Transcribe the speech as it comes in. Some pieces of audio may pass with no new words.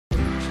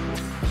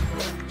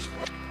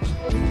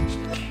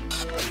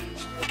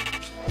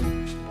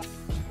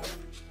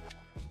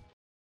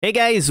Hey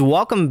guys,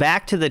 welcome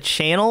back to the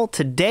channel.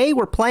 Today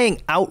we're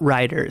playing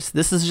Outriders.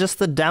 This is just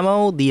the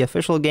demo. The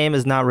official game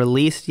is not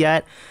released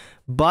yet,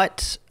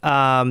 but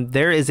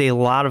there is a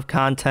lot of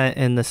content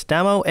in this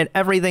demo and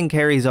everything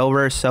carries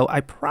over, so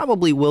I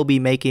probably will be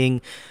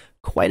making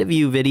quite a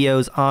few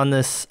videos on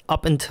this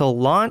up until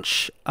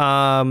launch.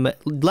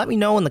 Let me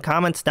know in the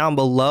comments down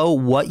below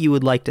what you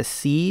would like to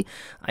see.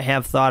 I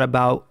have thought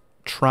about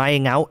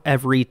trying out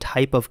every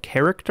type of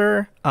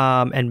character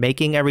and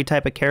making every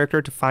type of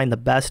character to find the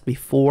best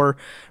before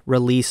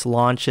release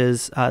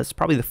launches. It's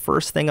probably the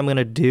first thing I'm going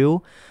to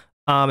do.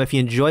 If you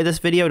enjoy this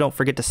video, don't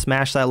forget to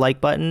smash that like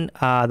button.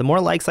 The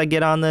more likes I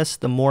get on this,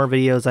 the more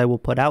videos I will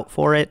put out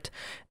for it.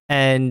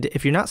 And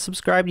if you're not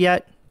subscribed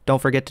yet,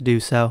 don't forget to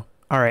do so.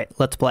 All right,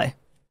 let's play.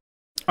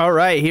 All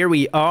right, here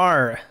we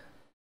are.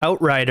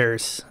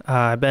 Outriders.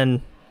 I've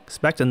been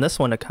expecting this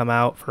one to come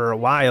out for a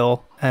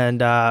while,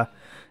 and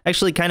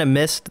actually kind of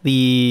missed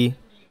the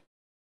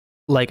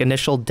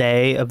initial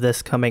day of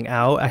this coming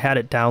out. I had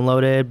it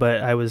downloaded,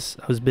 but I was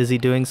busy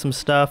doing some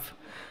stuff.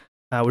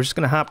 We're just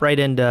gonna hop right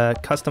into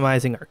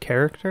customizing our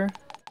character.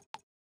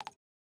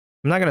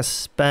 I'm not gonna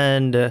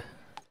spend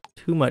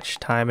too much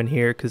time in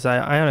here because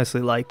I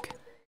honestly like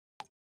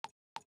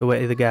the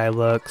way the guy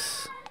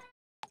looks.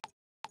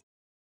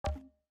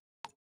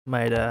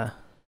 Might there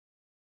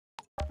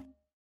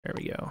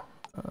we go.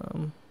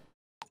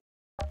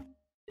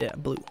 Yeah,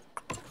 blue.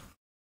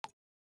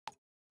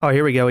 Oh,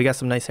 here we go. We got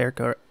some nice hair.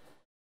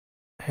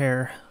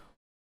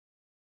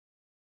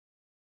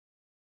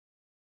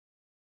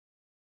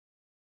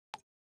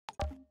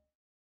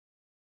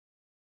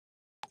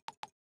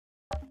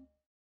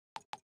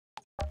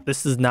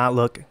 This does not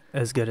look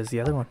as good as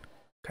the other one.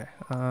 Okay.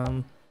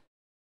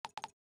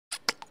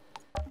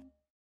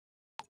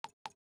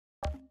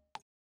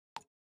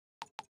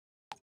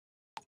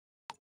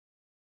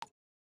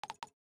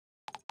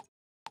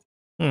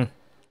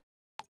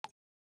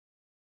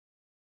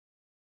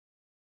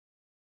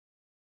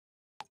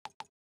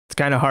 It's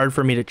kind of hard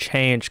for me to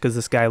change because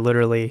this guy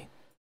literally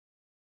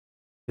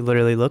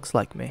looks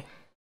like me,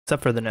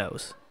 except for the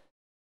nose.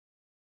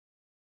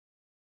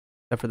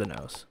 Except for the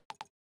nose.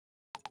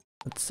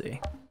 Let's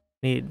see.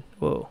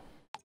 Whoa.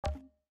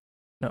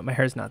 No, my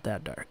hair's not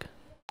that dark.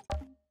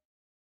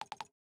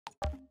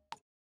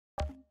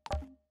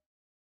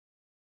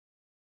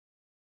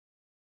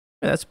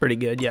 Yeah, that's pretty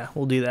good. Yeah,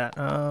 we'll do that.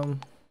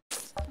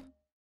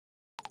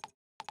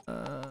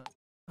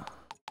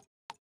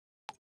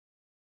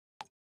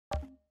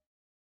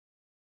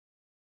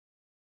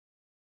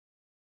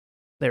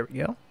 There we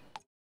go.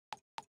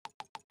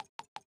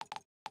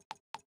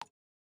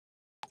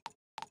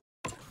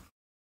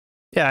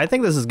 Yeah, I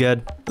think this is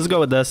good. Let's go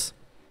with this.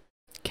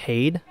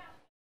 Cade.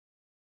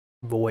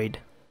 Void.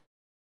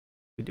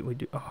 We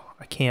do. Oh,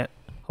 I can't.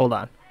 Hold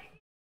on.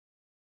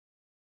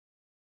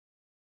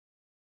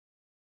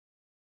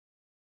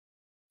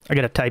 I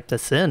gotta type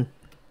this in.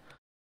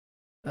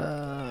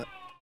 Oh,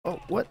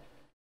 what?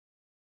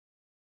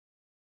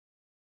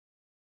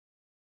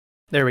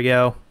 There we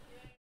go.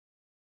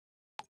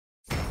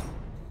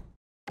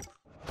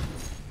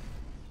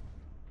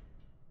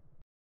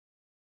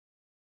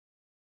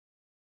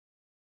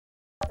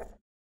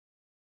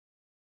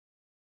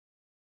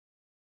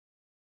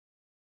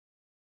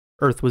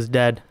 Earth was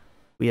dead.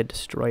 We had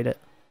destroyed it.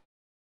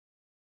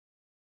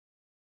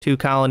 2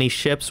 colony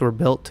ships were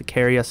built to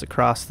carry us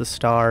across the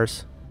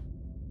stars.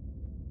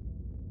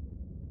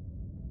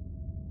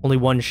 Only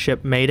 1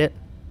 ship made it.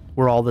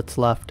 We're all that's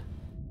left.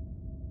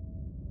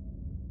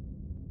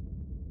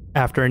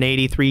 After an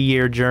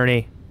 83-year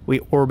journey, we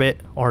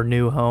orbit our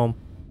new home.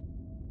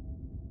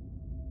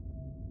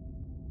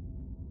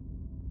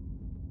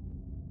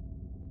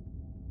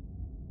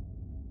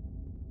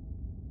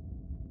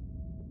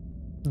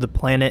 The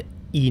planet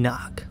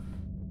Enoch.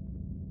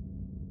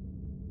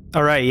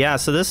 All right, yeah,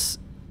 so this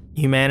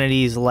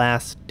humanity's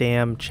last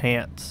damn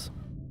chance.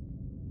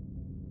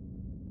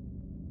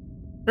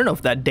 I don't know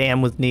if that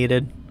damn was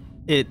needed.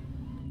 It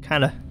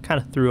kind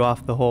of threw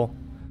off the whole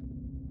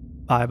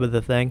vibe of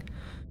the thing.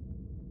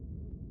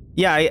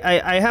 Yeah,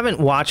 I haven't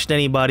watched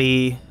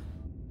anybody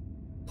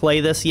play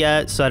this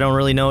yet, so I don't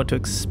really know what to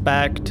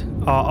expect.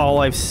 All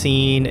I've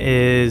seen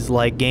is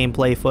like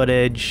gameplay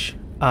footage,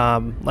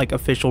 like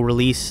official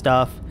release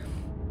stuff.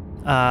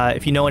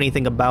 If you know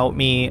anything about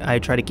me, I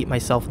try to keep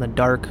myself in the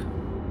dark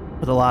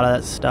with a lot of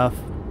that stuff.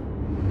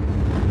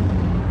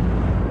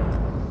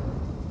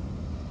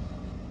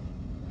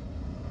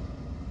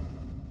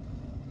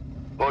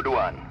 Code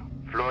 1,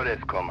 Flores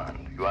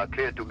Command. You are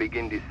clear to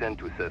begin descent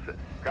to surface.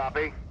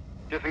 Copy.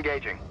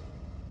 Disengaging.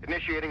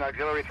 Initiating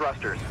auxiliary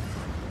thrusters.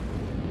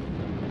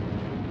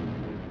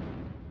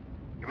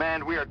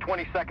 Command, we are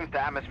 20 seconds to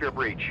atmosphere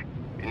breach.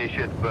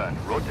 Initiate burn.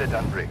 Rotate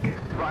and brake.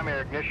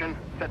 Primary ignition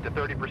set to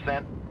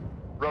 30%.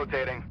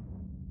 Rotating.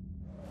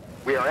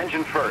 We are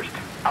engine first.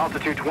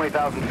 Altitude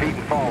 20,000 feet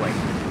and falling.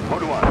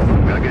 Code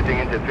 1, we are getting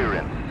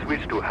interference.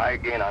 Switch to high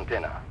gain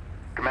antenna.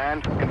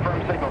 Command,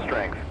 confirm signal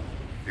strength.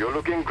 You're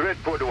looking great,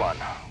 Code 1.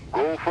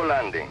 Go for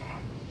landing.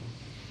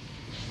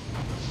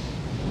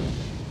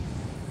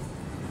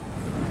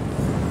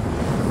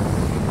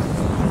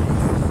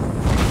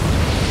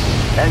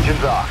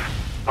 Engines off.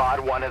 Pod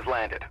 1 has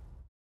landed.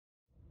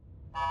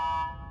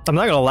 I'm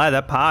not gonna lie,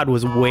 that pod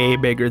was way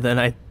bigger than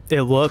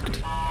it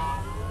looked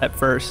at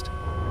first.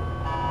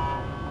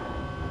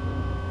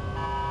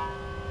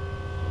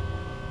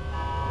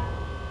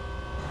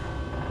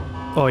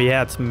 Oh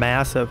yeah, it's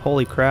massive.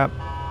 Holy crap.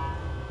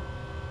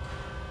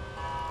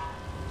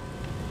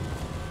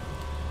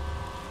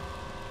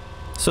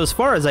 So as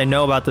far as I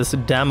know about this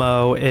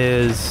demo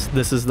is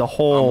this is the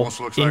whole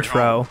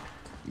intro. Like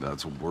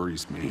that's what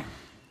worries me.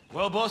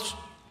 Well, boss,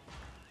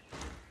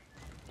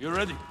 you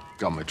ready?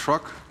 Got my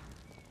truck.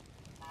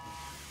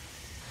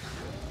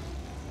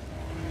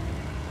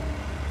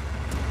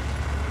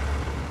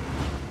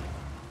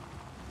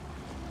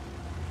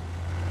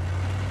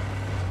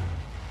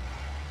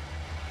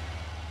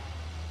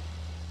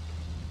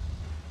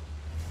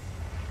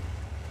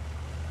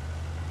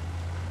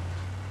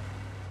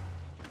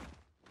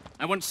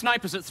 I want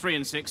snipers at 3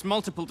 and 6,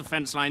 multiple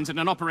defense lines, and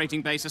an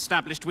operating base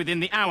established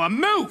within the hour.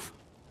 Move!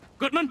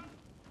 Goodman,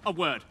 a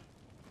word.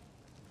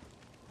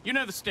 You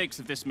know the stakes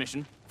of this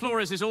mission.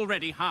 Flores is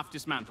already half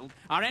dismantled.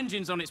 Our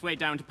engine's on its way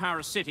down to power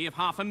a city of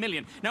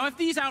 500,000. Now, if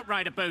these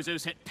Outrider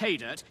bozos hit pay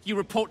dirt, you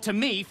report to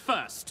me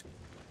first.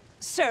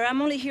 Sir,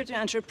 I'm only here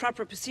to ensure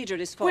proper procedure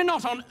is followed. We're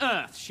not on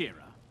Earth,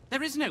 Shearer.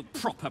 There is no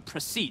proper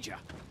procedure.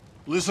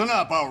 Listen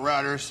up,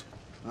 Outriders.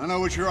 I know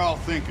what you're all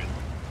thinking.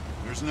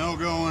 There's no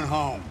going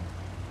home.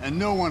 And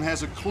no one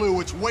has a clue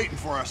what's waiting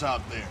for us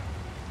out there.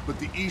 But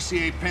the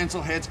ECA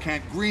pencilheads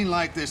can't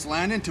greenlight this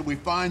landing until we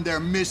find their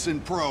missing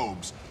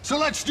probes. So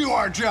let's do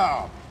our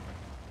job!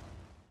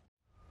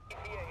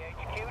 ECA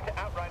HQ to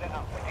Outrider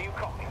Alpha. Do you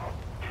copy?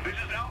 This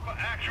is Alpha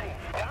Actual.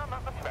 Down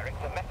atmospherics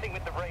are messing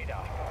with the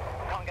radar.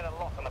 Can't get a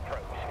lock on the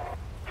probes.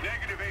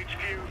 Negative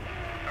HQ.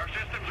 Our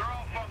systems are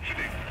all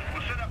functioning.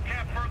 We'll set up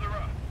camp further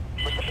up.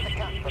 We're to the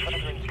camp for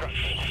further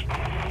instructions.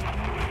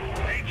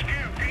 HQ,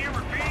 can you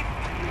repeat?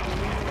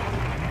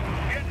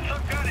 Getting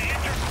some kind of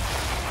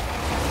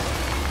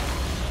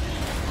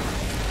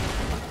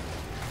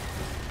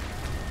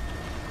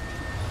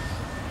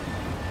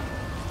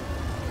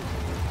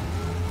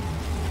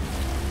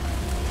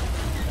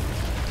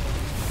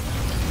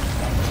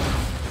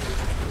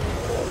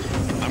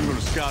I'm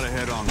gonna scout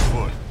ahead on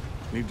foot.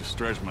 Need to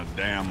stretch my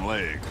damn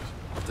legs.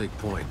 I'll take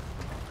point.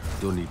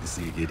 Don't need to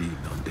see you get eaten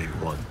on day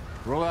one.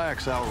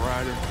 Relax,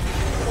 Outrider.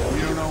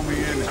 You don't owe me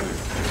anything.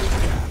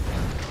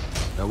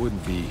 I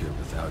wouldn't be here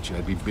without you.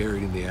 I'd be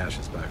buried in the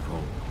ashes back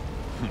home.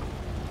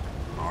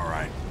 All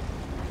right.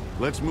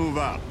 Let's move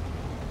out.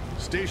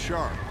 Stay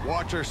sharp.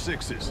 Watch our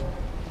sixes.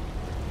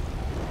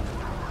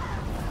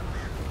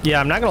 Yeah,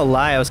 I'm not gonna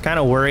lie, I was kind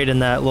of worried in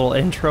that little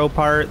intro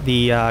part.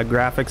 The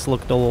graphics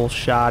looked a little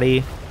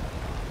shoddy.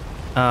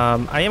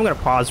 I am gonna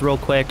pause real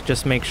quick,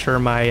 just make sure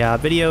my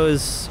video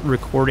is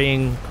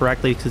recording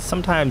correctly, because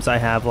sometimes I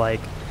have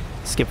like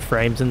skipped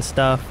frames and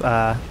stuff.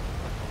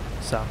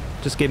 So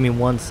just give me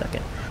 1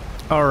 second.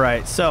 All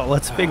right, so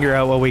let's figure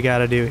out what we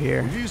gotta do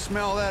here. Did you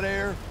smell that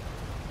air?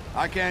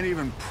 I can't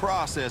even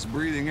process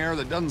breathing air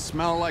that doesn't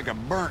smell like a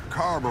burnt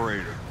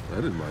carburetor. I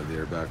didn't mind the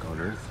air back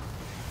on Earth.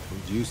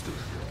 I'm used to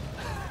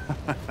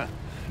it.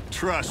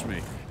 Trust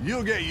me,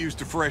 you'll get used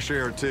to fresh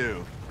air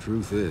too.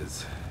 Truth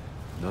is,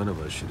 none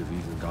of us should have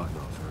even gotten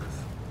off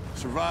Earth.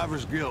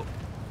 Survivor's guilt.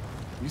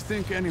 You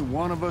think any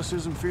one of us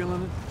isn't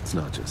feeling it? It's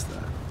not just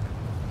that.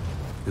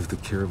 If the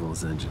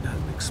Caravel's engine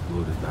hadn't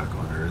exploded back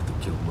on Earth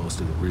and killed most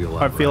of the real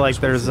I feel like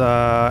there's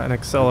an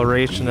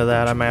acceleration to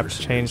that. I might have to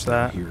mercenaries change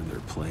that. here in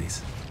their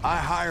place. I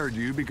hired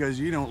you because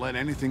you don't let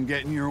anything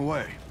get in your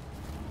way.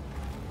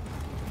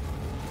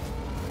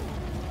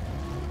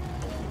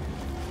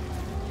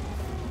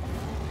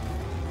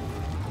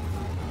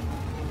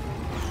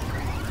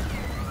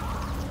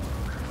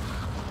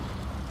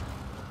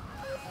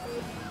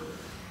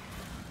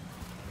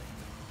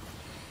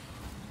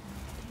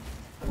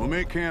 We'll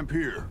make camp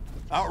here.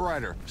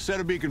 Outrider, set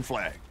a beacon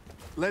flag.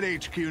 Let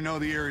HQ know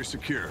the area's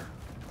secure.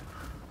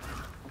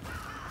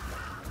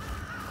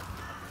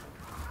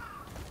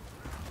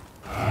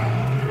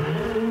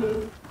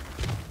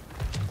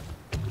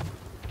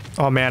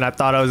 Oh man, I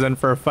thought I was in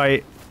for a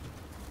fight.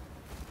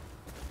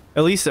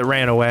 At least it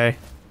ran away.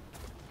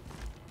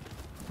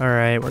 All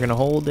right, we're gonna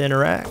hold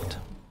interact.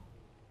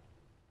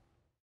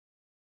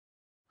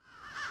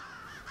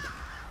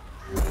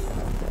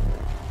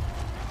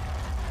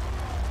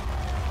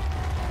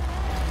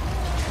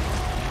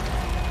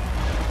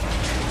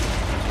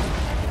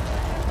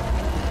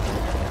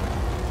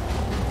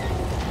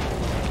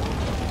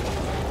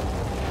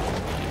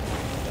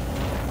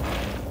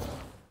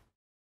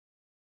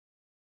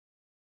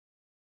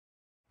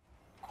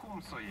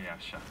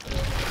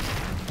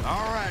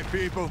 All right,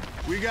 people.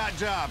 We got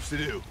jobs to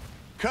do.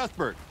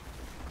 Cuthbert,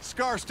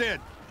 Scarstead,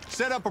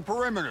 set up a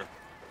perimeter.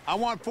 I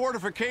want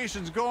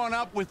fortifications going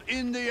up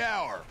within the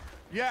hour.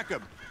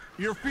 Jakob,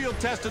 you're field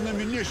testing the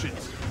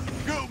munitions.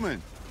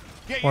 Gutman,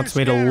 get Wants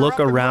your me to scanner look up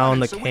and around running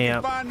the so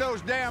camp. we can find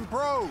those damn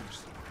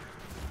probes.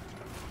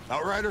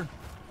 Outrider,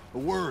 a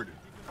word.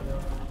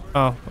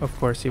 Oh, of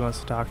course he wants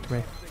to talk to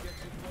me.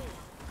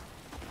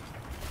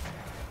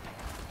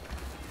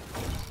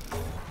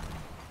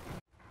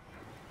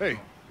 Hey,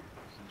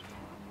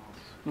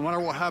 no matter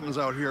what happens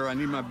out here, I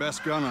need my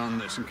best gun on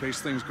this in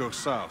case things go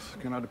south.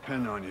 Can I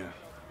depend on you?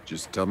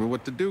 Just tell me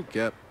what to do,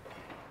 Cap.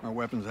 Our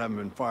weapons haven't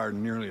been fired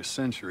in nearly a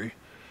century.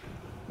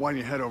 Why don't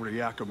you head over to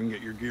Jakob and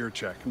get your gear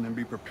checked, and then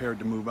be prepared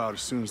to move out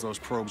as soon as those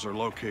probes are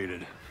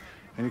located.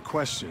 Any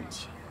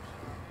questions?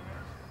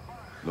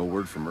 No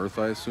word from Earth,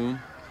 I assume?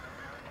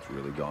 It's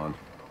really gone.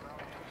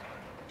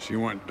 She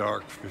went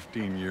dark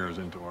 15 years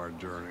into our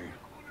journey.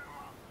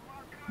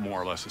 More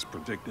or less as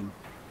predicted.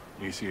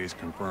 ACA's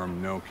confirmed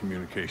no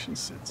communication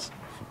since.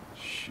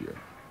 Shit.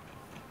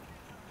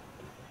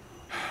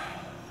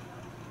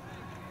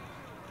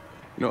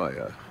 You know,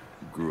 I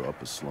grew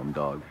up a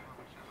slumdog,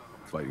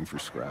 fighting for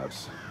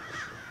scraps.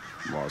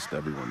 Lost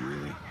everyone,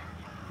 really,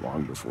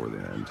 long before the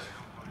end.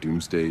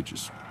 Doomsday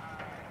just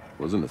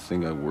wasn't a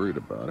thing I worried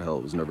about. Hell,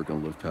 I was never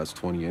gonna live past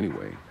 20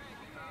 anyway.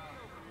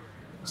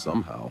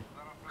 Somehow,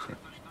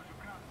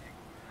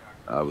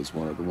 I was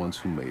one of the ones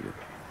who made it.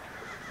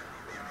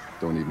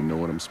 Don't even know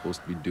what I'm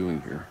supposed to be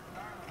doing here.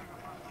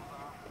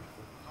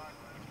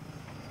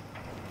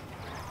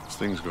 As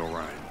things go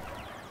right,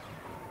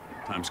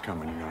 time's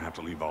coming, you're gonna have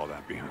to leave all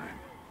that behind.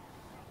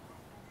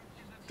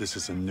 This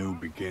is a new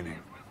beginning.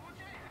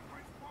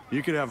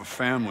 You could have a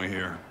family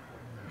here,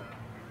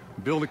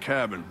 build a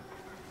cabin,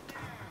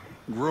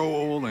 grow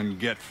old and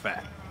get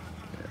fat.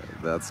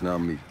 Yeah, that's not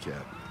me,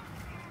 Cap.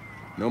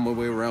 Know my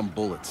way around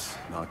bullets,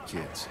 not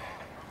kids.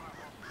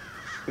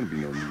 Gonna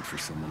be no need for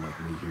someone like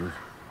me here.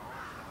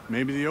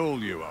 Maybe the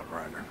old you,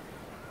 Outrider.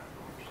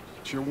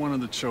 But you're one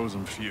of the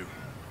chosen few.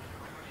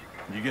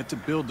 You get to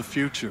build the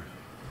future.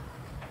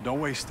 Don't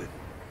waste it.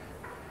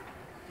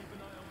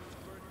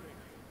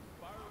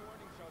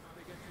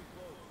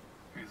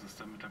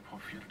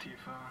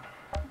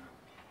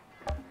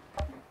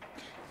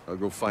 I'll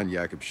go find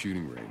Jakob's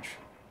shooting range.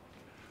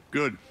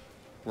 Good.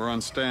 We're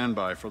on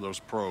standby for those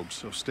probes,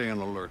 so stay on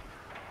alert.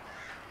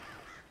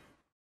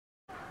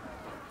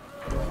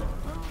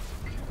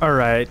 All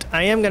right,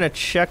 I am gonna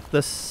check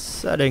the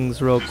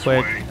settings real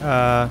quick,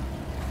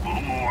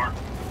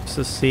 just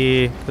to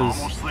see,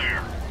 Almost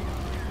there.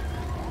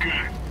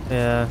 Good.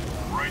 yeah,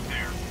 Right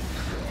there.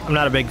 I'm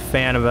not a big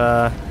fan of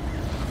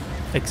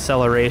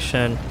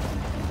acceleration.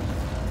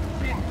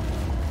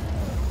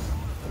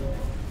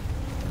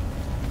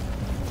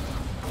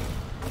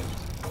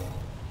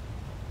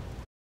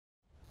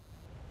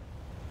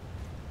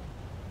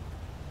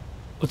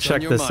 We'll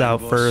check this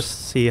out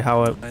first, see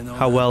how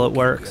well it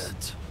works.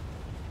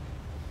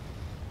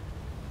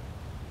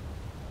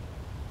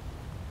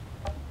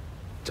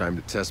 Time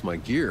to test my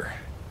gear.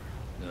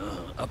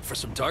 Up for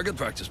some target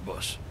practice,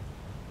 boss.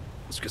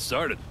 Let's get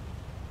started.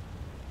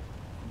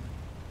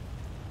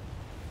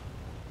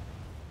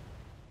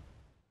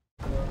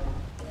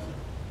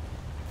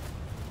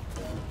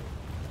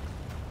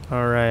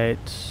 All right,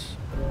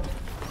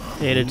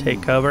 A to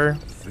take cover.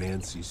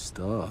 Fancy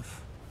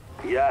stuff.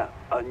 Yeah,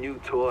 a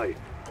new toy.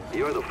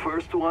 You're the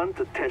first one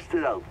to test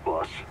it out,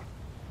 boss.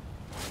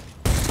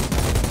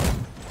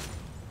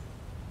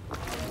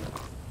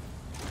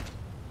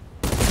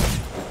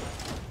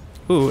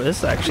 Ooh,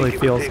 this actually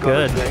feels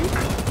good.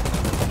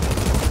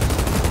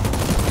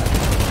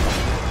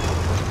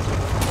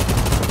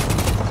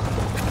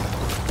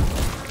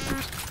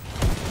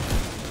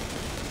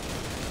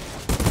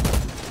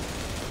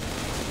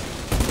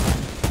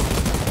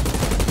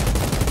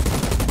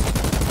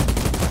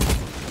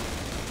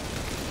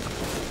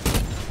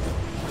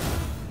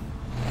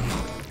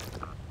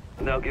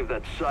 Now give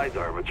that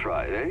sidearm a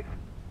try, eh?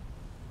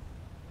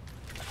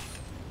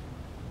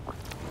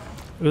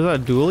 Was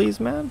that dualies,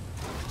 man?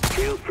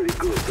 Feels pretty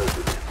good,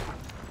 doesn't it?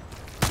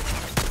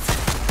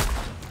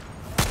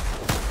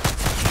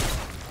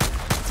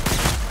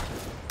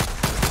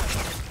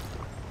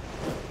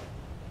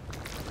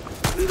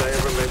 Did I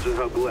ever mention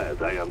how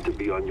glad I am to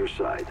be on your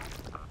side?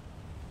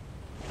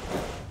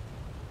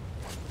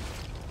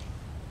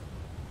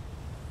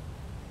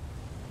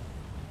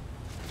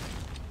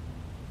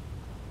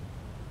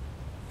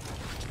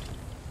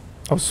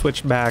 I'll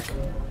switch back.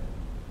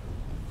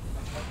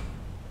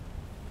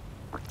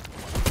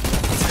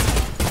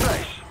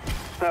 Nice.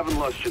 Haven't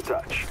lost your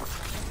touch.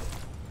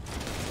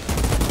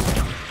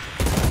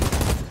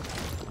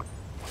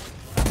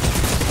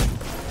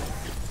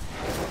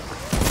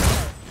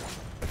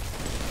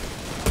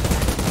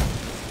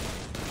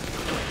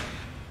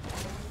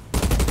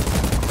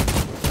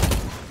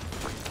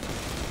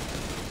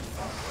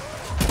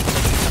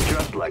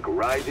 Just like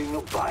riding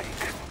a bike.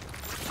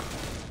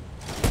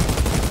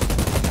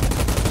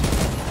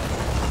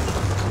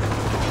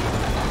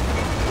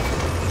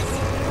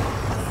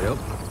 Yep.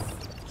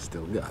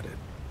 Still got it.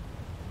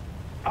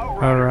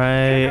 All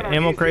right,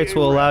 ammo crates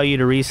will allow you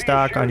to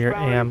restock on your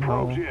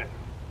ammo.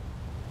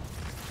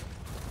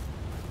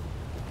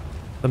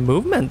 The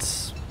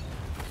movements.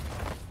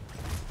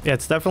 Yeah,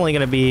 it's definitely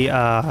going to be,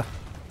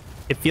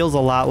 it feels a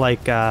lot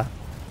like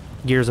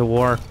Gears of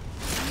War.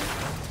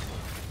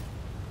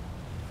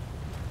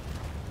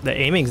 The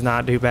aiming's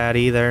not too bad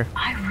either.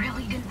 I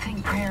really didn't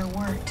think prayer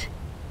worked.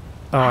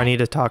 Oh, I need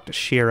to talk to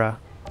Shira,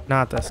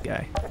 not this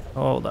guy.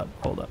 Hold up,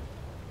 hold up.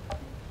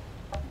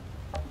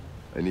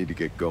 I need to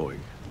get going.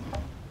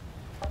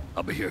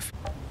 I'll be here.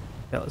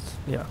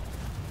 Yeah.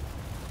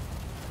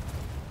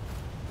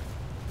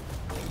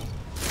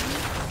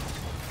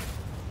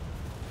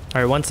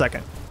 All right, 1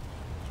 second.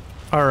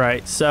 All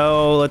right,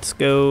 so let's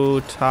go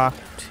talk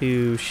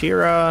to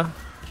Shira.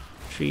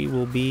 She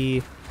will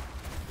be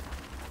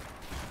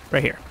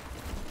right here.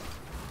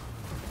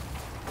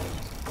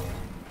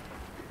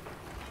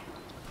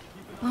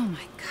 Oh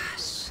my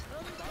gosh.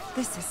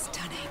 This is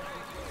stunning.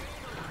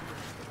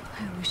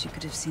 I wish you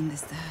could have seen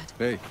this, Dad.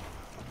 Hey.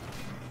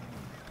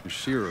 You're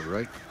Shira,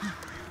 right?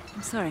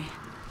 I'm sorry.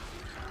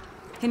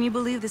 Can you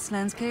believe this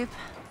landscape?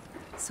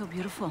 It's so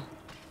beautiful.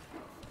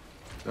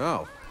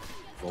 Oh.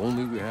 If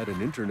only we had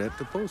an internet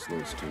to post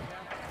those to.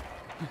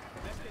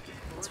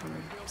 It's for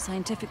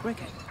scientific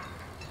record.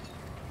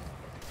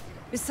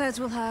 Besides,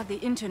 we'll have the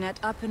internet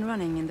up and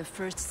running in the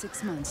first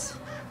 6 months.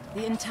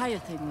 The entire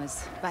thing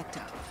was backed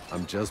up.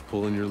 I'm just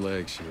pulling your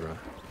leg, Shira.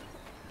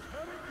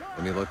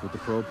 Any luck with the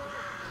probe?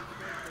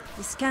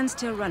 The scan's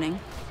still running.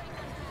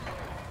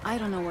 I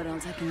don't know what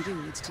else I can do,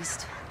 it's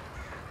just...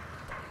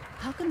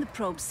 How can the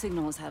probe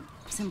signals have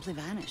simply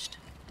vanished?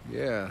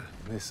 Yeah,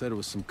 they said it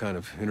was some kind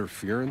of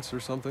interference or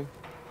something.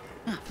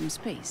 Not from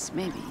space,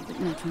 maybe, but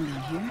not from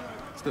down here.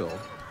 Still,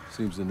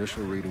 seems the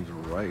initial readings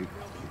are right.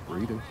 Keep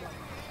reading.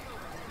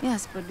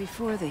 Yes, but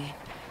before the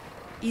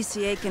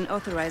ECA can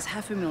authorize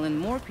 500,000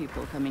 more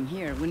people coming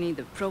here, we need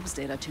the probe's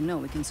data to know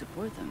we can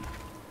support them.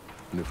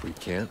 And if we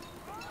can't?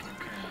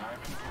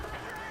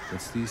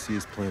 What's the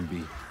ECA's plan B?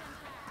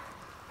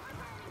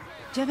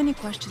 Do you have any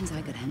questions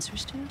I got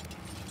answers to?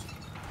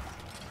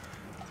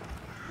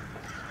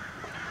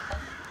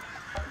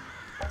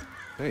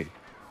 Hey,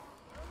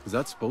 is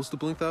that supposed to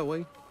blink that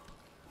way?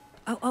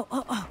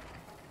 Oh.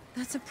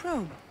 That's a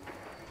probe.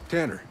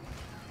 Tanner,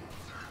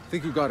 I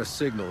think we got a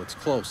signal. It's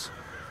close.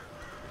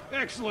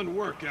 Excellent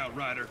work,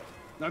 Outrider.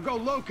 Now go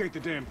locate the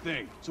damn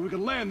thing, so we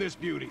can land this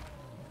beauty.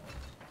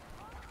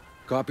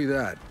 Copy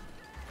that.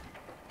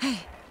 Hey,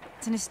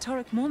 it's an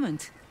historic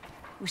moment.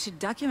 We should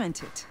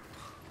document it.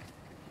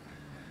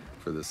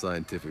 For the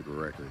scientific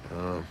record,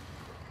 huh?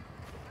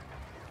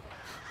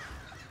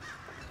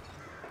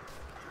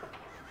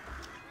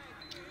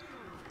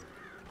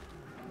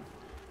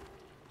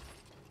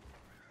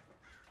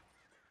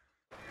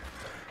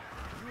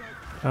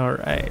 All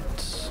right.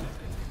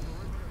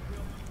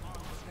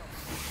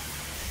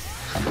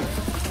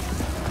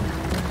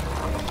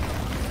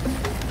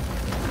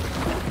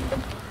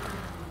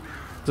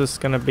 This is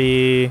gonna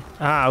be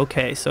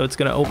okay, so it's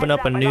gonna open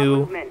up a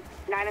new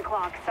 9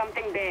 o'clock,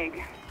 something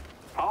big.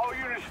 All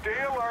units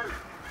stay alert.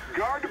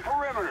 Guard the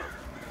perimeter.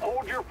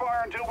 Hold your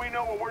fire until we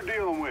know what we're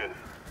dealing with.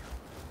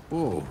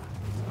 Whoa.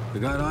 They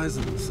got eyes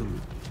on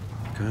some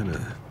kind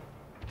of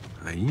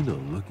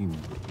hyena-looking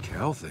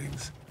cow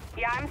things.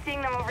 Yeah, I'm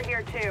seeing them over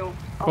here too.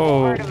 A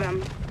whole herd of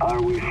them.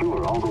 Are we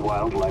sure all the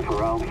wildlife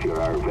around here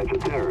are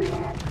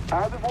vegetarian?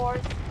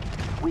 Herbivores?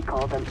 We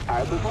call them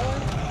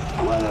herbivores?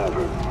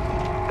 Whatever.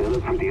 They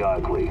look pretty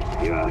ugly,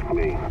 you ask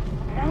me.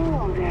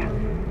 No,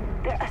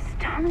 they're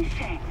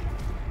astonishing.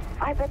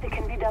 I bet they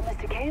can be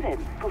domesticated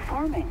for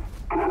farming.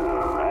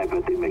 I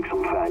bet they make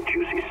some fat,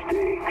 juicy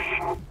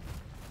steaks.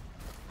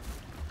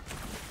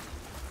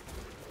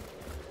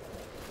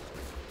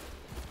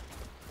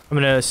 I'm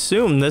gonna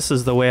assume this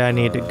is the way I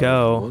need to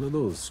go. One of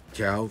those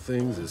cow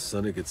things is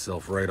sunning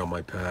itself right on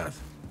my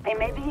path. Hey,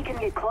 maybe he can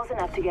get close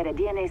enough to get a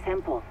DNA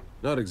sample.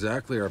 Not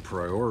exactly our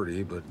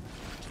priority, but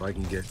if I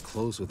can get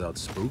close without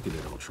spooking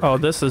it, I'll try. Oh,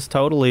 this is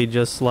totally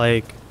just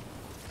like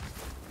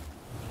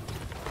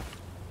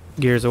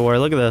Gears of War.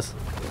 Look at this.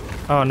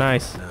 Oh,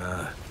 nice.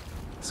 Nah,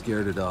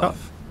 scared it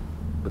off.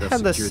 But I've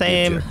Had the secured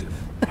same. objective.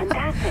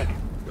 Fantastic.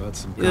 Got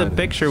some The kind of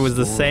picture was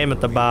the storm same at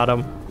the coming.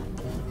 bottom.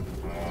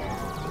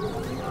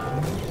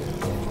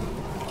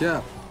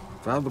 Cap,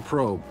 found the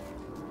probe.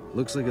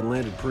 Looks like it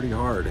landed pretty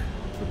hard,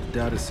 but the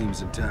data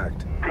seems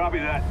intact. Copy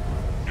that.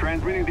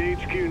 Transmitting to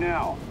HQ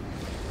now.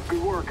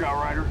 Good work,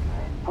 Outrider.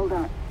 Hold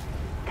on.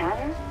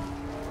 Tanner?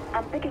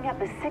 I'm picking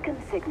up a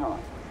second signal.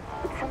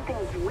 But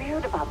something's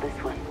weird about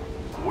this one.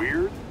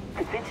 Weird?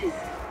 The pitch is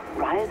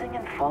rising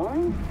and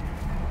falling?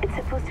 It's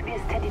supposed to be a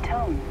steady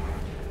tone.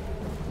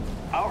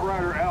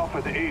 Outrider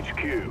Alpha to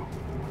HQ.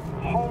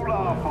 Hold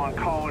off on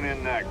calling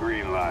in that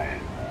green light.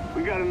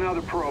 We got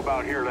another probe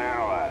out here to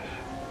analyze.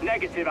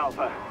 Negative,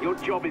 Alpha. Your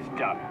job is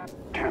done.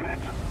 Damn it.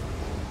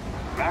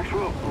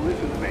 Maxwell,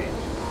 listen to me.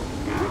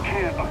 We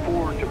can't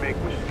afford to make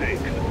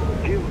mistakes.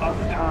 Give us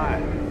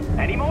time.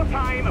 Any more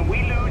time and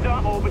we lose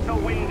our orbital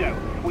window.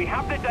 We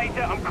have the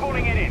data, I'm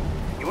calling it in.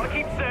 You want to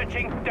keep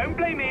searching? Don't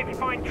blame me if you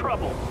find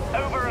trouble.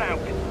 Over and out.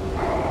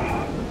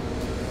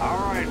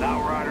 All right,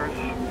 Outriders.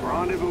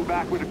 Rendezvous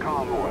back with the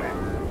convoy.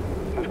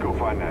 Let's go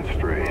find that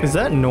stray. Is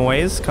that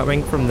noise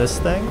coming from this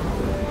thing?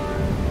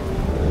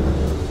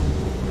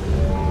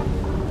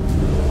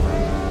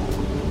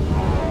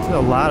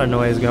 There's a lot of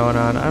noise going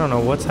on. I don't know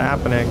what's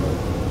happening.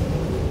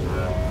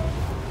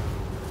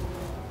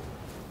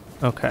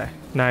 Okay,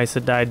 nice.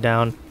 It died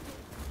down.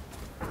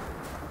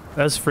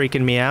 That's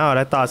freaking me out.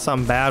 I thought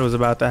something bad was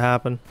about to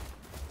happen.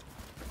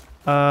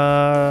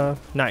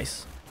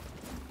 Nice.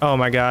 Oh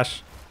my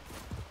gosh.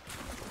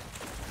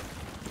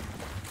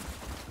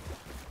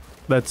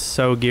 That's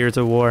so Gears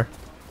of War.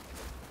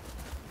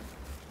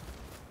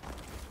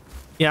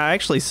 Yeah, I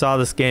actually saw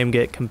this game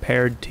get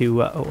compared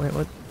to, oh wait,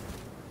 what?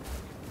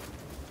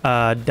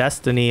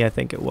 Destiny, I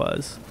think it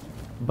was.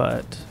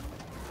 But,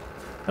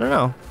 I don't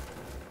know.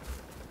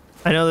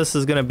 I know this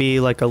is gonna be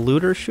like a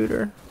looter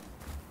shooter.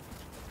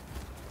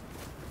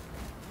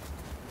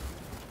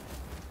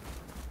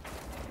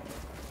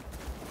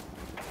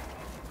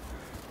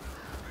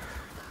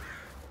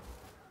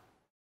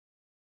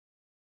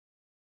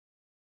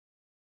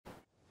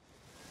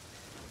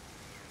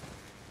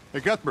 Hey,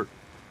 Cuthbert,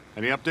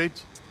 any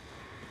updates?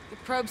 The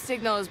probe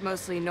signal is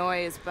mostly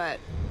noise, but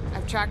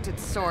I've tracked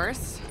its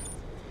source.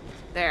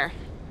 There.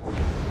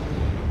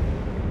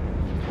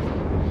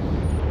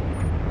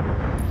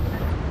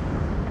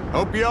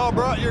 Hope you all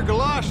brought your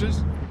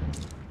galoshes.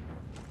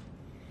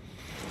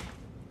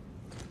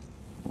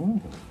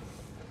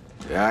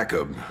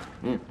 Jacob.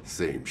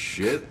 Same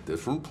shit,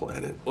 different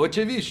planet.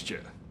 Oczywiście.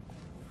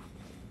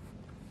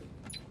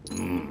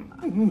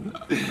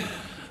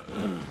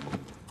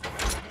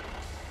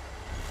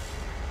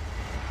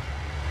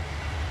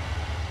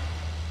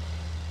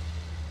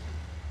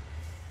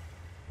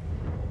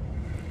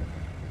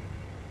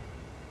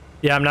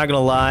 Yeah, I'm not gonna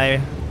lie.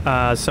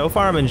 So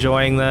far, I'm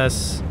enjoying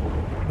this.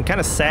 I'm kind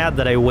of sad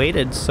that I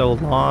waited so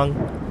long.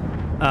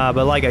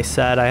 But like I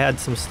said, I had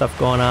some stuff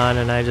going on,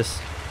 and I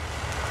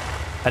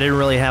didn't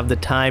really have the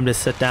time to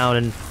sit down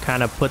and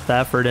kind of put the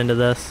effort into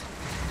this.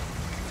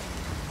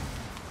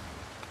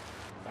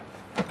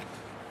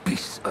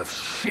 Piece of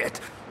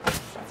shit.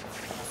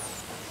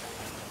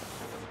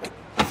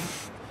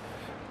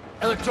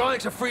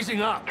 Electronics are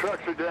freezing up.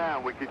 Trucks are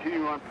down. We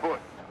continue on foot.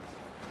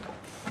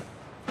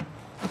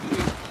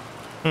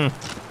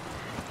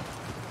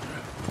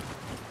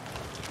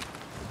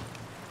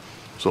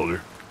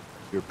 Soldier,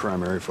 your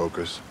primary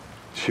focus,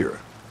 Shira.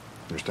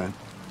 Understand?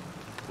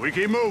 We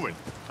keep moving.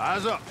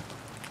 Eyes up.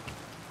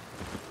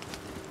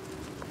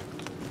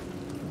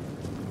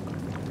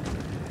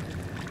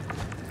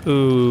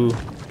 Ooh.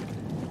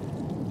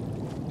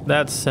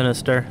 That's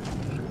sinister.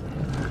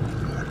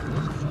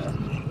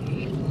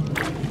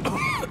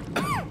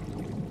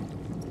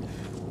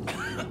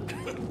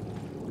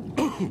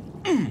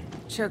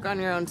 Choke on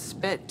your own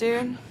spit,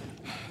 dude?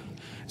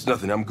 It's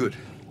nothing, I'm good.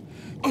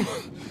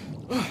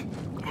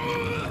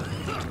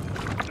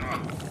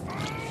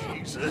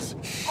 Jesus.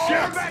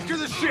 Get back to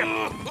the ship!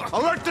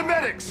 Alert the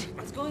medics!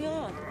 What's going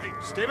on? Hey,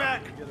 stay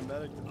back! Get a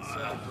medic to the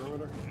south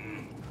perimeter.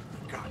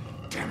 God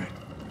damn it.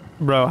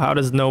 Bro, how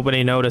does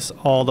nobody notice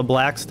all the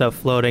black stuff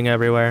floating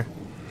everywhere?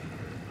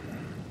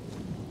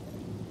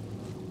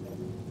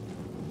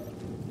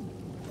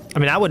 I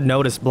mean, I would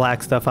notice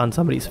black stuff on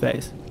somebody's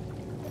face.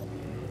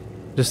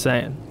 Just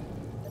saying.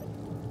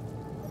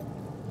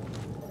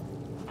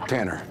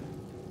 Tanner,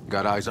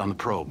 got eyes on the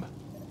probe.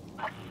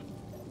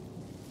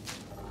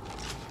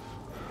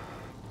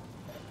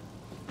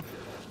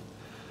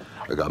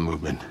 I got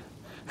movement.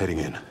 Heading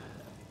in.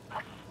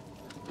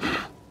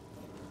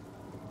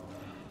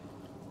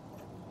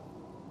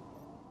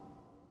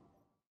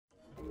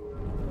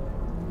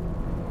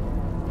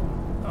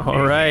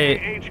 All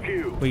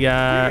right. We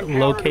got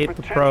locate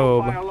the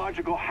probe.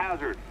 Biological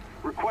hazard.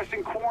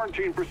 Requesting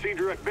quarantine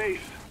procedure at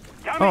base.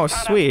 Oh,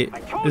 sweet.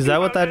 Is that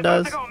what that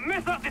does?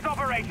 Mess up this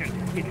operation.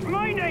 It's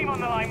my name on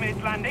the line when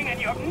it's landing,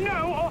 and you have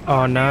no authority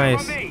Oh,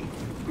 nice. over me.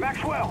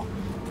 Maxwell.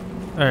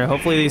 All right.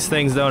 Hopefully these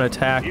things don't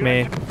attack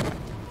me.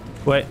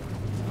 Wait.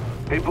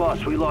 Hey,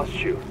 boss, we lost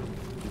you.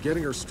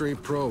 Getting our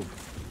straight probe.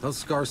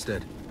 How's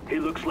Scarstead? He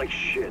looks like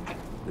shit.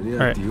 Any All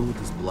right. idea what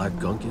this black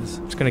gunk is?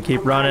 Just gonna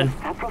keep running.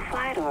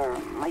 Saprophyte or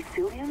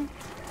mycelium?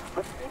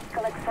 Let's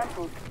collect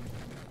samples.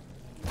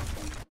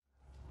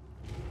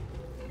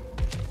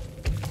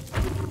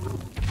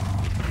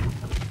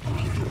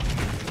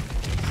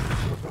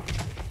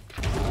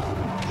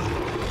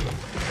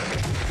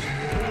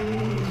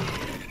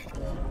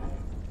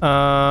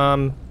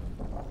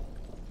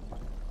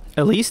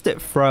 At least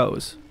it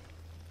froze.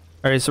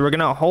 All right, so we're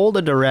gonna hold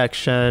a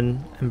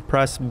direction and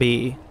press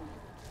B.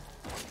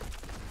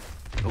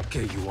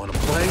 Okay, you wanna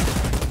play?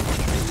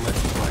 Then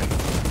let's play.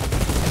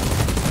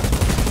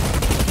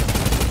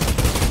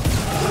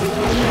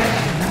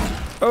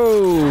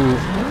 Oh.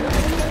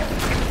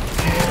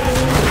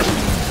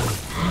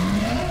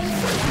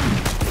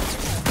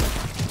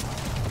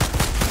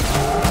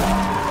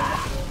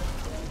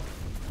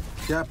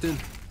 Captain,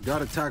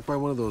 got attacked by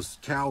one of those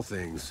cow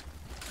things.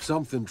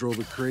 Something drove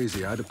it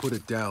crazy. I had to put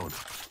it down.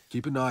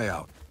 Keep an eye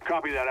out.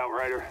 Copy that,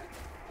 Outrider.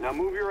 Now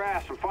move your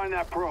ass and find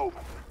that probe.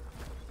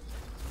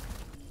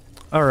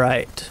 All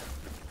right.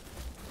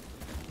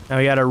 Now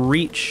we gotta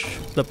reach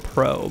the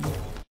probe.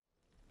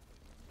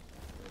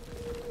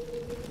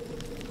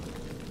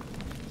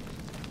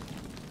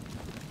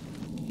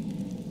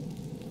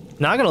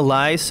 Not gonna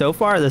lie, so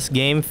far this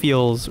game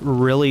feels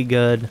really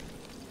good.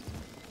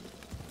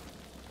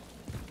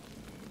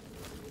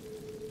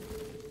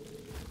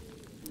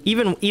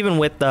 even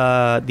with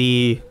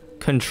the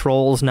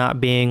controls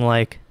not being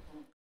like,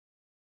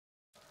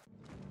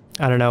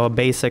 I don't know, a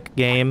basic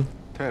game.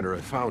 Tanner, I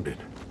found it.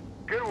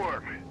 Good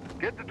work.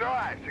 Get the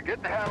drives and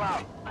get the hell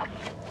out.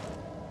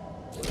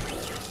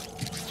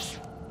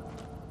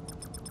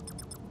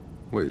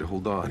 Wait,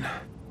 hold on.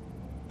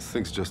 This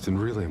thing's just in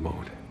relay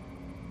mode.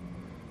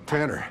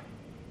 Tanner,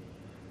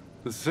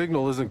 the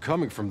signal isn't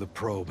coming from the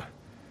probe.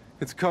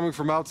 It's coming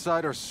from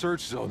outside our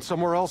search zone,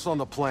 somewhere else on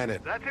the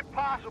planet. That's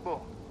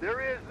impossible.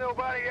 There is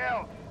nobody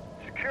else.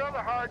 Secure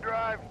the hard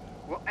drive.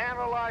 We'll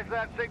analyze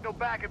that signal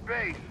back at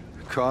base.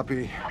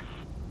 Copy.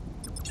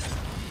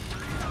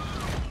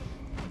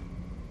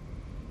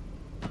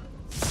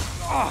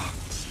 Ah!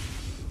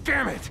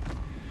 Damn it!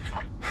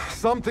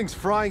 Something's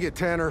frying it,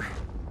 Tanner.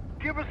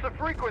 Give us the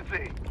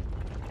frequency.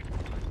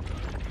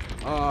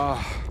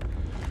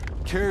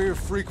 Carrier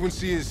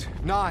frequency is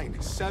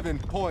 97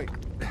 point.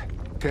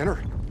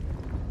 Tanner,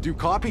 do you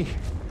copy?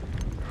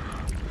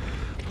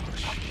 Oh,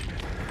 shit.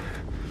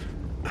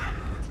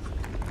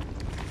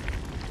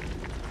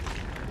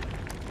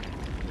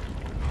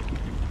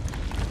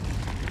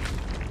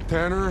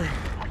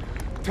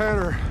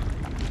 Tanner,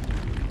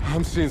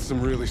 I'm seeing some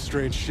really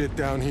strange shit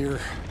down here.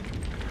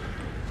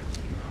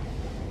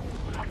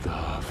 What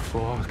the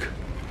fuck?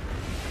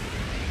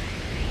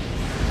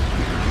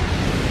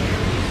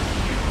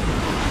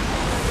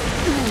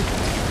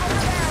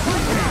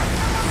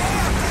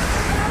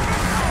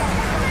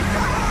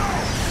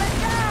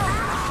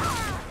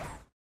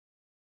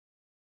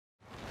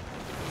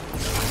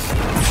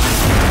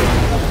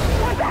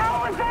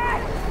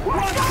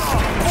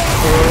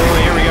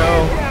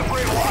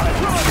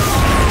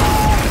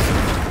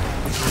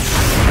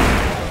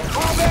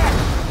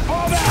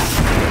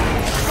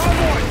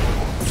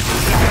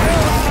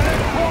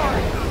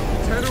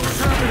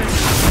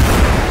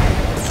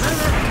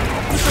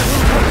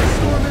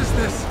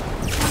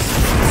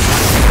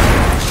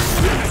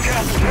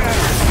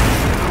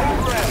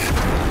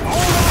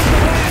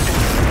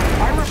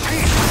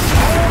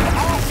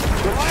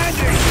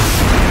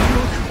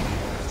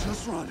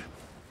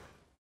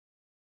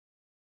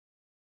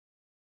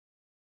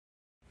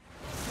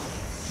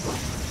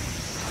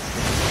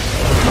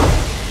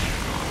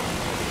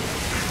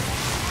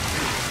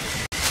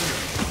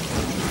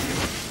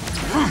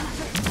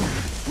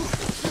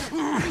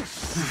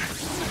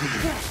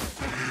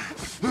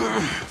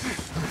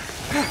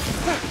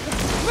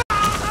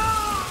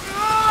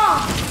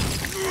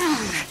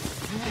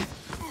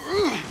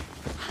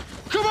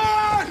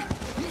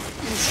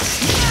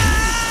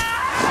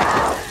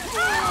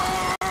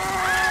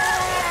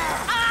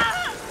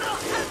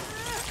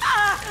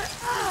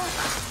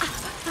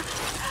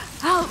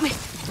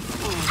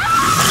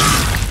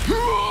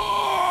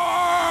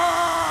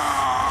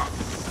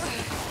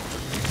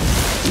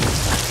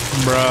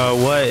 Bro,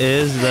 what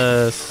is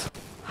this?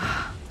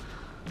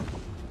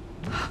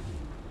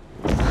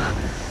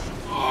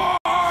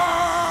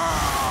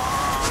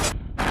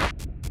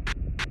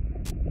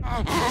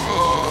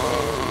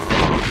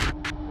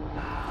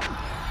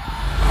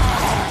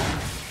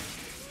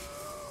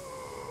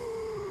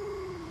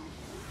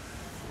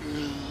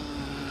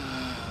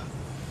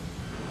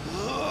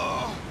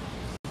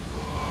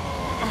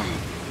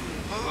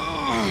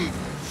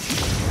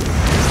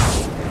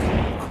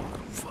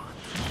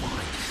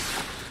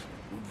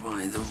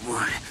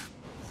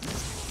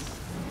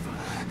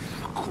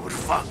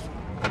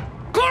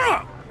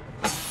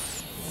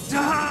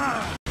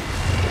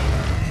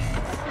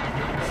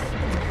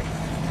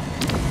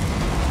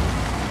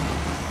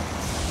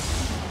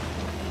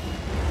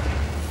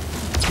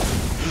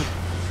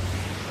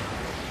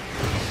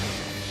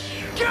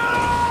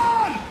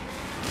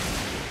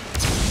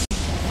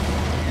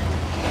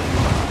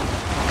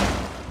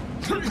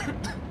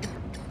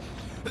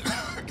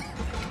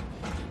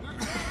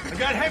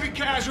 Got heavy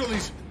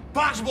casualties,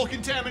 possible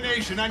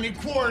contamination. I need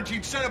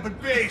quarantine set up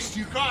at base. Do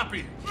you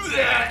copy?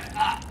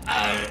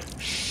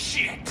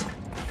 Shit.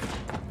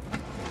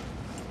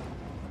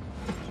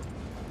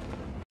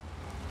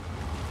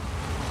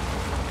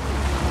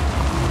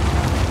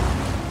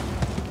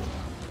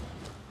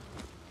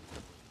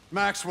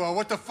 Maxwell,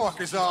 what the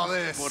fuck is all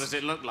this? What does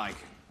it look like?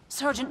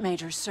 Sergeant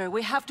Major, sir,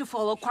 we have to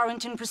follow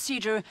quarantine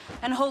procedure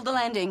and hold the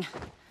landing.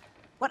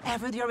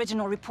 Whatever the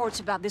original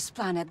reports about this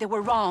planet, they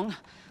were wrong.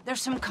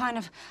 There's some kind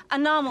of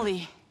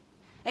anomaly.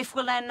 If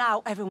we land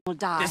now, everyone will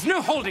die. There's no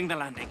holding the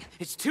landing.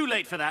 It's too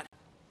late for that.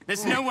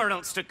 There's nowhere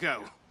else to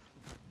go.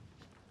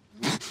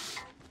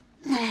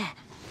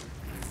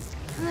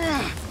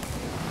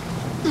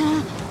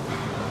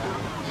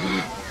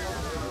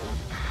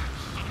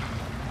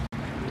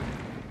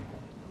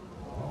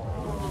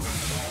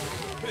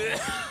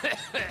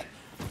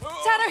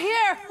 Tanner,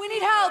 here! We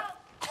need help!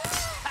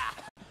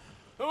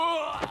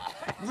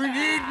 We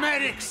need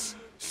medics!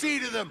 See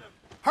to them!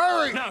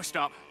 Hurry! No,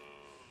 stop.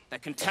 They're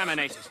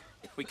contaminated.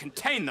 We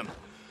contain them.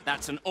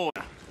 That's an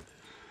order.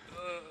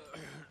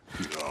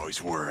 You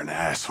always were an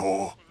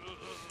asshole.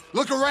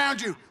 Look around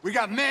you. We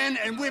got men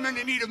and women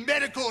in need of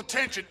medical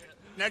attention.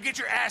 Now get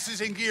your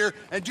asses in gear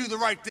and do the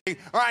right thing,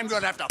 or I'm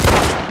gonna have to...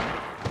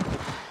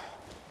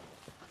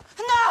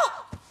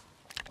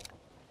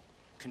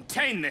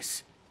 Contain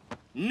this.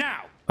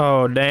 Now.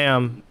 Oh,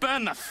 damn.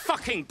 Burn the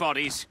fucking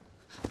bodies.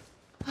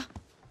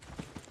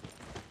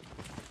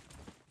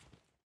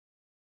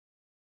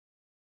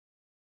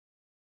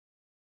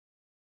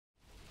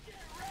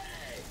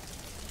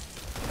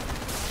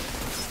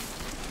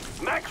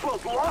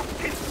 Maxwell's lost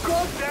his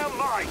goddamn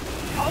mind.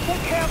 I'll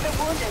take care of the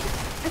wounded.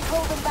 Just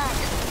hold them back.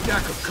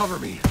 Jacob, cover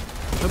me.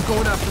 I'm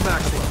going after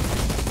Maxwell.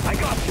 I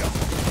got you.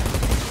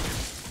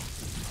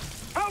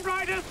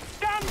 Outriders,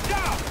 stand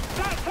down.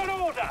 That's an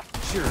order.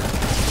 Sure.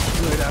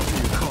 Right after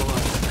you call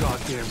out the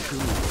goddamn goo.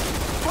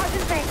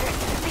 Sergeant Baker,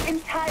 the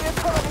entire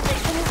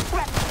colonization is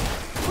threatened.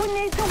 We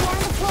need to warn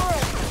the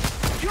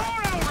florists. Your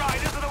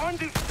Outriders are the ones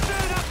who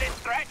stirred up this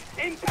threat,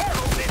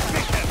 imperiled this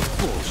mission.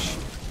 Bullshit.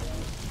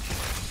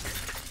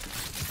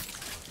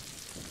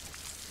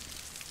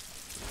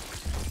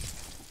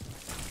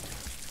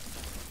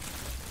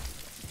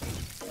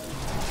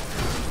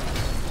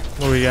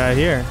 What do we got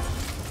here?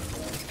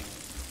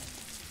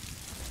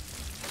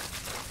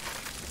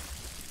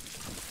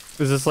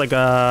 Is this like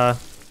a...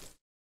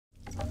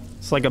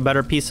 It's like a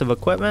better piece of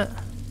equipment?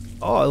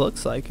 Oh, it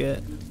looks like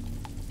it.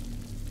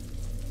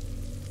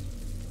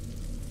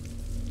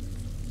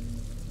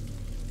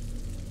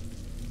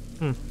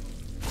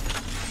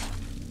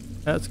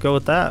 Let's go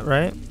with that,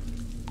 right?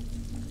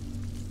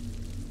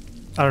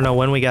 I don't know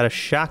when we got a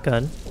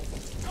shotgun.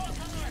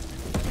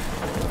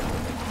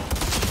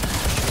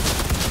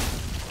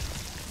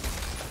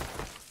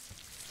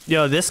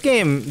 Yo, this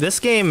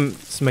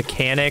game's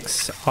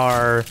mechanics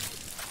are,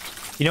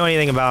 you know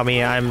anything about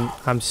me,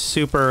 I'm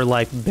super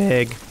like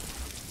big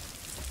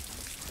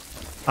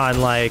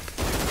on like,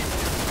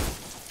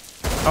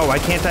 oh, why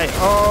can't I,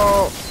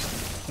 oh,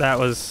 that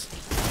was,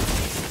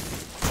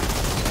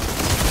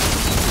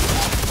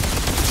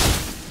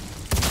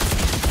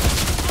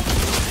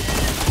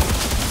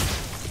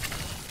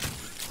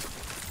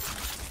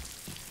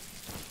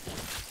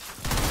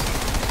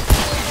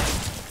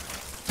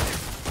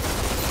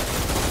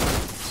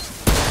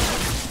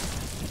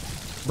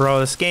 bro,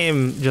 this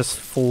game just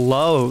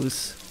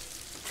flows.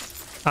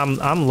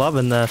 I'm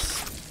loving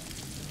this.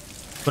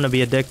 I'm gonna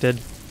be addicted.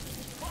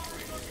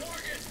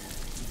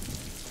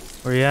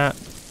 Where you at?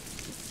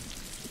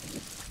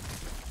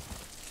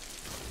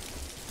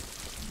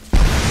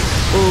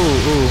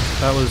 Ooh,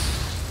 that was...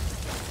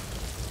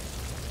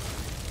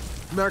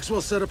 Maxwell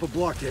set up a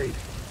blockade.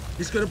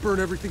 He's gonna burn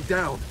everything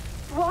down.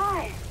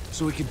 Why?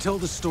 So he can tell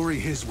the story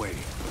his way.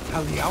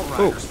 How the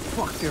Outriders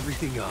fucked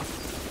everything up.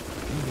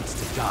 He needs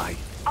to die.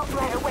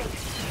 Outrider, wait.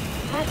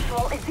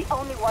 Maxwell is the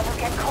only one who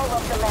can call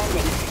off the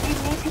landing. You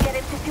need to get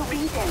him to do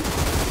reason.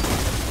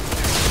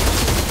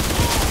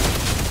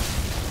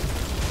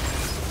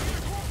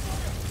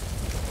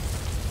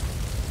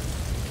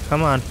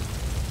 Come on.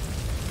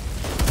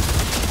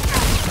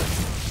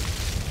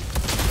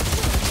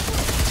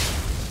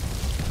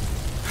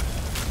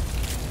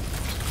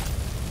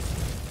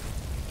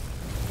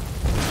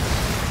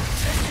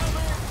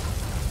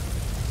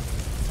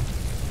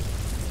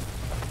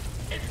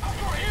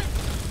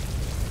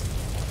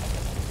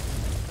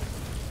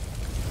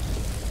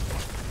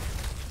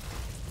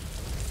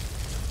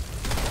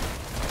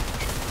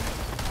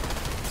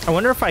 I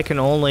wonder if I can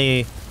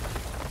only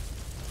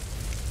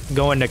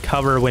go into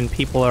cover when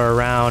people are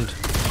around.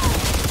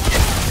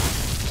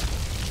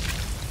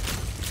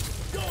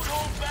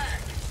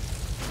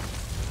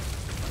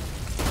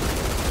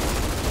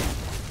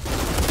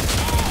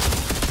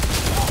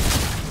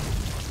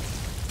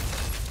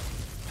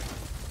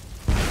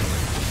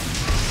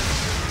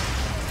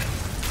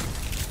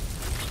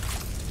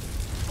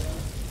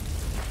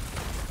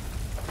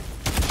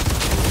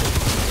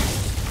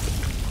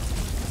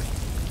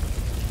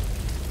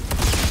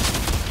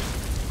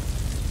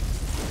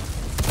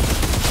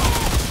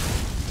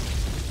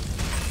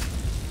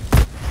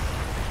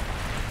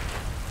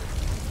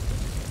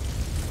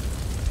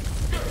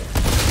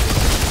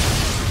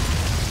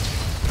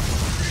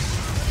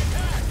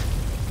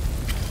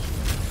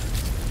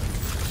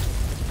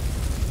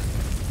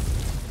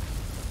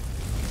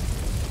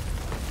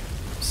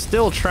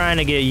 Still trying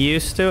to get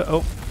used to it. Oh.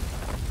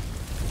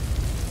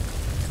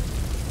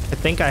 I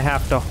think I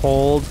have to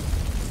hold.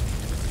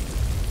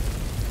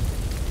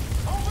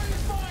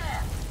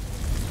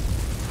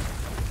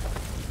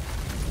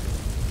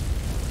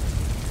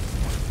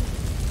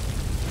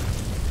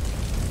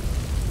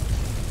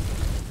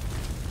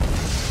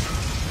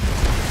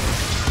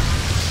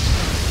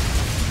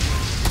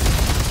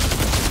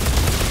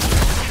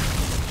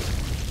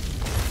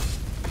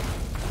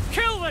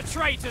 Kill the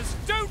traitors!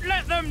 Don't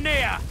let them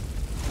near!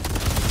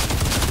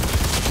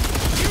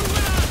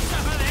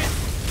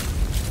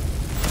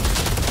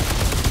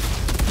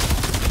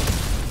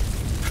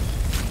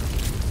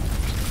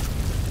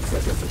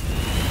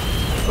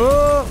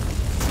 Oh!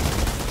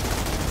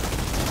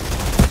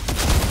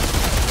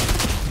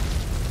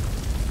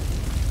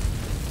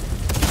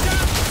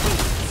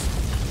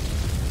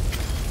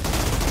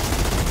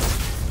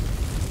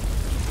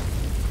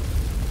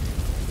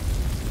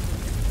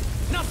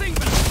 Nothing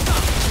but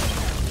stuff!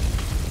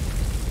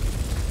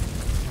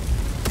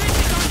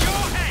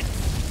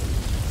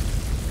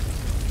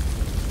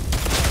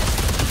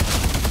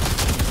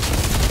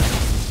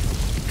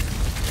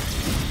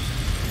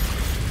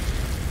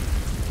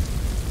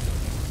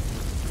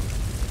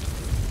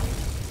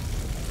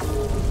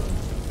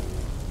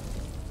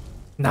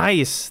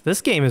 Nice.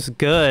 This game is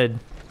good.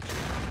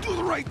 Do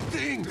the right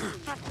thing.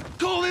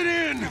 Call it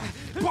in.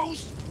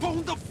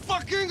 Postpone the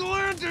fucking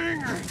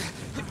landing.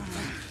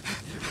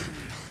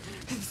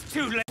 It's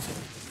too late.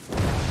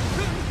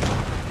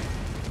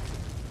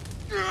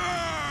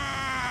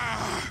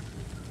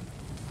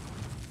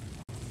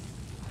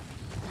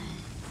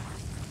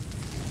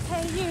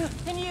 Hey, you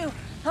and you,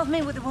 help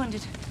me with the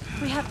wounded.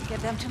 We have to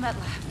get them to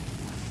MedLab.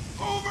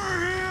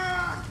 Over here!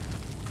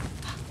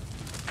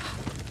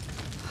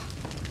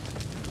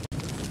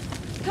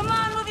 Come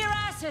on, move your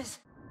asses!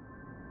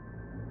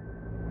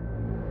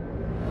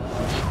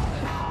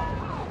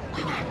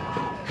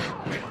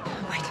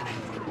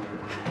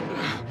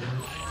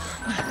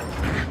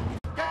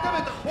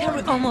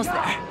 We're almost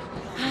there.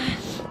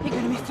 You're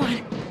gonna be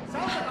fine.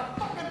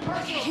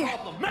 Okay, here.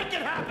 Make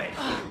it happen!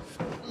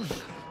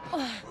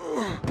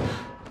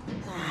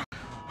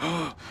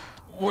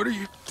 What are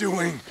you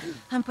doing?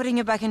 I'm putting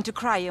you back into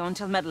cryo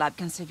until MedLab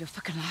can save your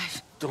fucking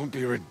life. Don't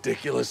be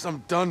ridiculous.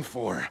 I'm done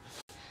for.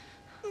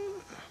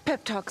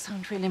 Pep talks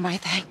aren't really my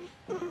thing.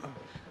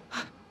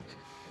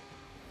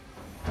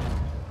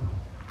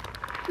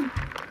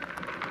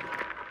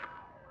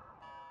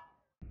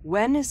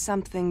 When is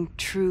something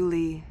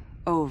truly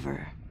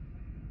over?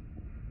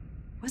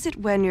 Was it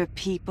when your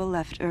people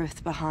left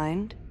Earth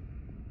behind?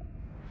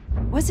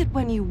 Was it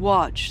when you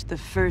watched the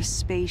first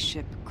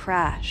spaceship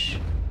crash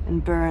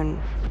and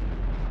burn?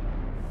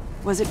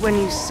 Was it when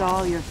you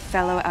saw your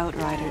fellow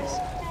Outriders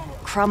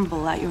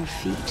crumble at your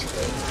feet?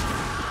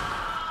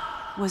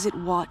 Was it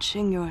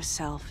watching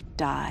yourself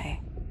die?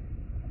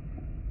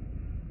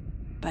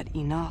 But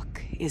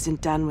Enoch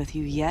isn't done with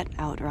you yet,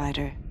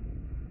 Outrider.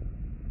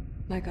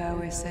 Like I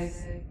always say,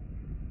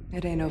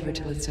 it ain't over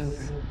till it's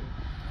over.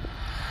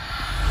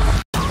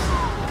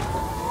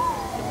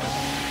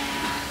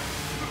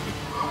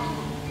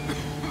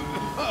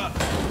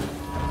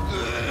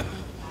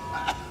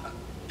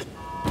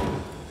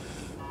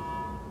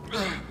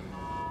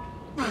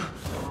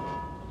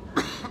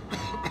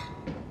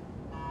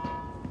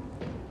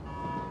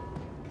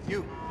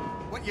 You,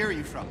 what year are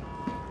you from?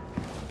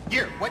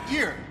 Year, what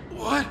year?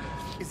 What?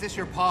 Is this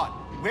your pod?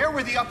 Where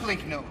were the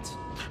uplink nodes?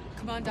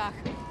 Come on, Doc.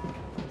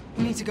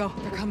 We need to go.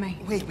 They're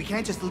coming. Wait, we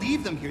can't just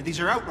leave them here. These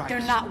are Outriders.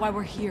 They're not why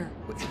we're here.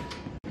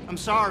 I'm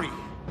sorry.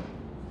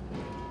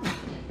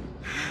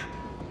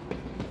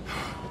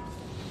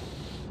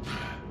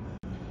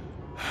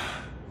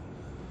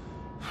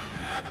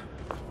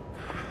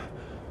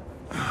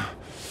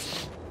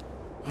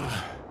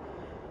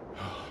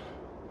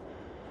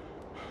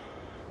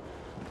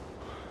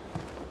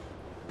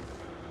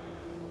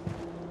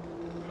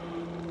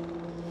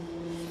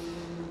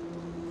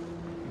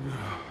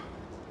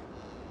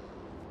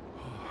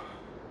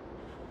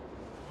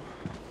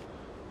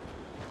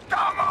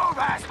 Don't move,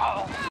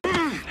 asshole!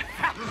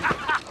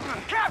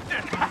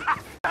 Captain!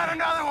 Got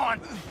another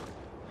one!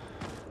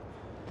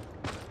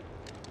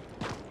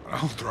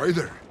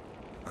 Outrider?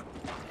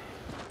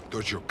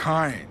 Thought your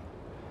kind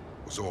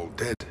was all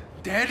dead.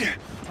 Dead?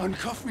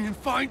 Uncuff me and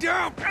find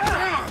out!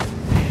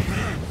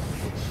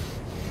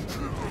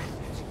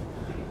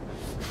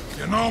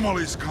 The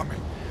anomaly's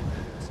coming.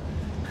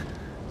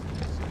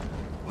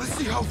 Let's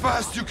see how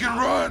fast you can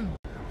run!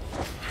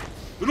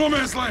 The no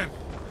man's land!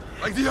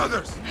 Like the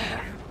others!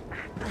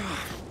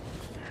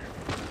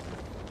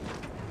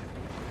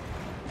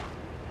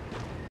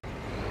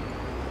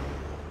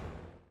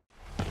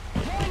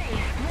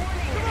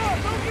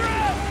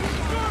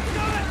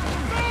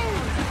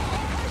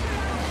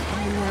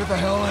 Where the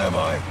hell am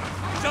I?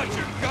 Shut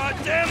your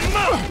goddamn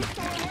mouth!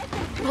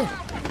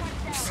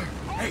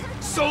 Hey,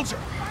 soldier!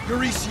 You're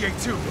ECA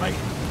too, right?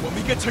 When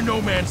we get to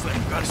no man's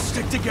land, we gotta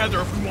stick together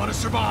if we want to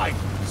survive.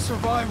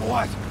 Survive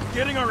what?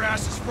 Getting our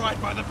asses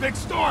fried by the big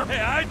storm!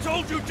 Hey, I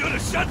told you to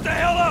shut the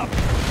hell up!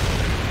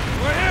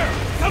 We're here!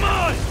 Come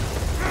on!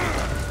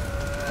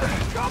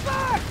 Go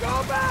back!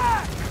 Go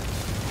back!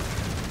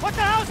 What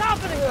the hell's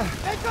happening?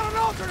 They've got an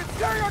Aldrin and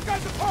tearing our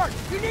guys apart!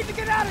 You need to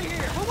get out of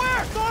here! But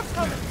where? Storm's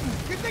coming!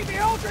 You think the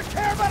Aldrin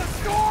care about a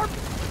storm?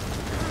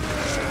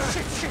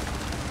 Shit!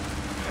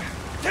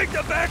 Take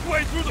the back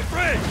way through the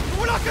fray!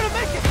 We're not gonna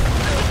make it!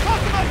 Let's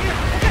talk about here!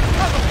 We'll get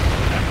cover!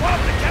 Rob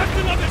the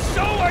captain of the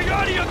show, are you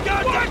out of your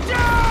goddamn... Watch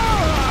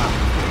out!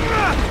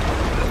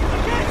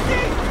 Can't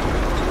see!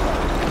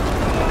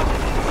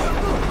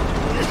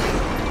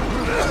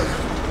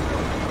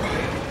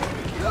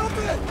 Help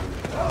it!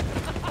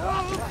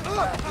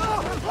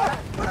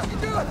 What are you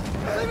doing?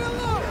 Leave me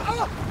alone!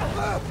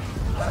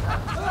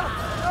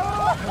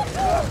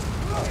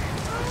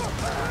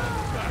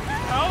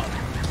 Hell?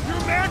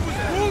 Your man was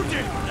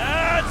wounded!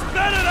 That's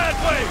better that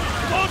way!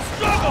 Don't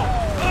struggle!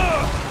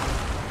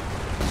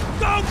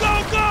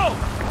 Go!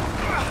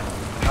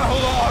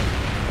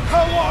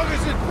 How long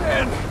has it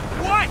been?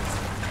 What?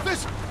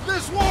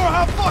 This war,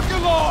 how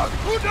fucking long?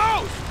 Who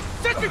knows?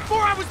 Since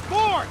before I was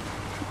born!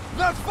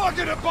 That's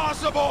fucking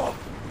impossible!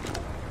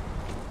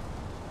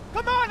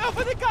 Come on,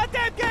 open the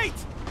goddamn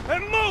gate!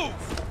 And move!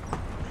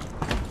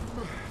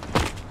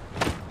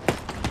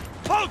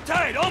 Hold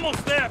tight,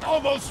 almost there!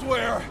 Almost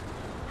where?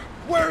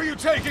 Where are you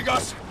taking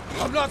us?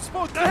 I'm not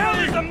supposed to. The hell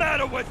is the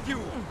matter with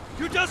you?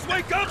 You just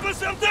wake up or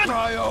something?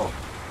 Cryo,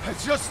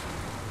 it's just...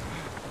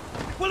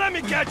 Well, let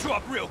me catch you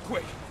up real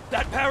quick.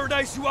 That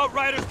paradise you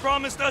Outriders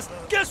promised us,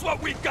 guess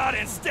what we got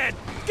instead?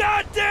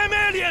 Goddamn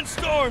alien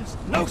storms!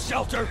 No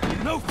shelter,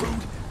 no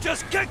food,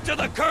 just kicked to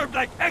the curb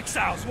like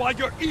exiles while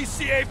your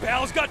ECA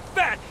pals got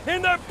fat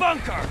in their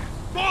bunker!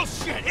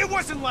 Bullshit! It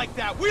wasn't like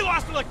that! We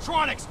lost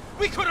electronics!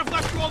 We could have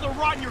left you all to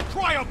rot in your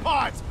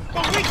cryopods!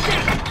 But we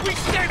didn't! We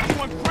saved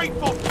you,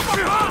 ungrateful!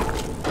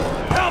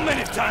 How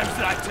many times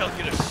did I tell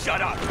you to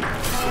shut up?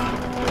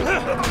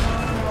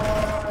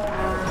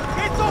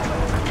 Gates open!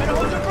 Better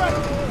hold your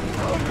breath!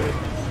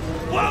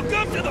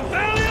 Welcome to the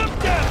Valley of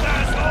Death,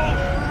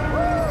 asshole!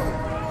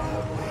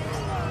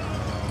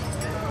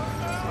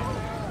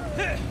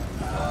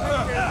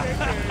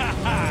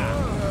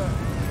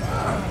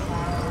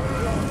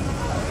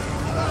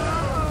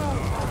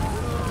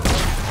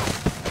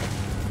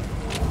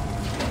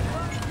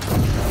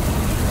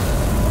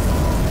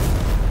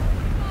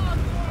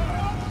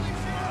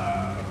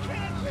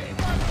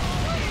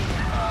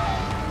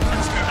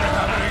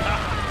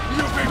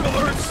 You people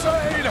are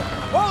insane!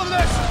 All of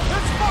this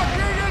is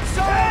fucking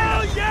insane!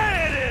 Hell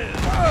yeah it is!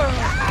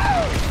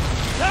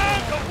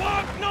 Time to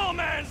walk no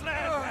man's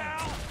land,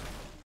 pal!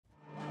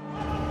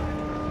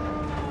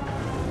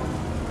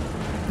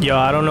 Yo,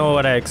 I don't know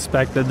what I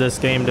expected this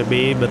game to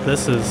be, but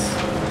this is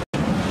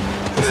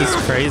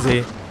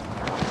crazy.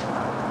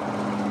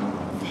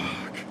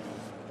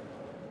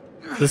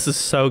 This is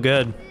so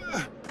good.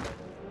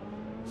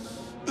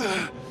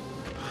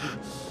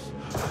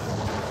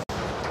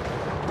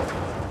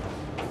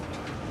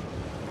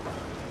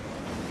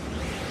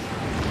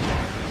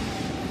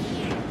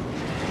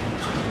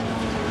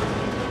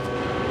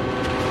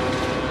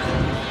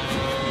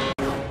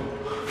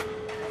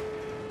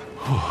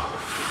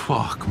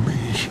 Fuck me.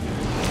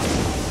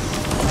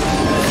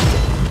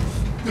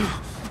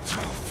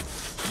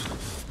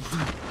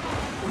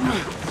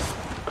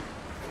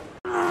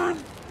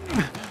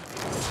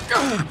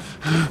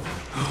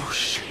 Oh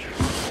shit.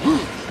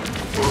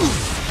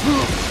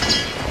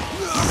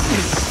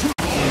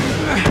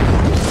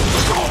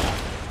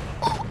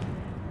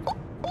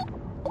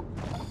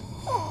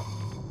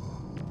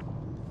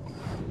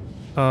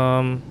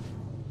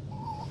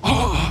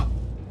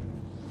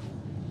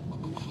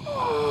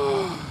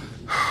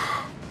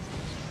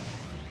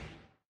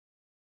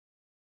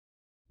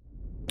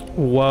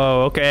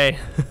 Whoa, okay.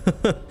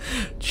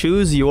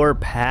 Choose your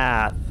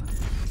path.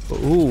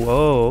 Ooh,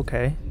 whoa,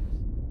 okay.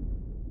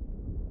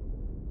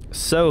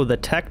 So, the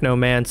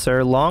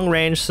Technomancer,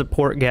 long-range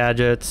support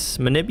gadgets,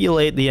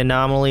 manipulate the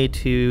anomaly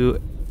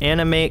to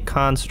animate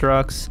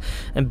constructs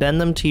and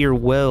bend them to your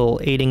will,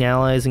 aiding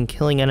allies and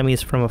killing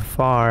enemies from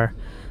afar.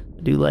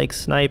 I do like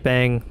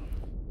sniping.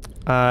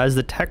 As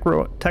the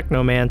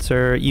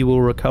Technomancer, you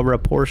will recover a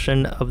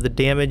portion of the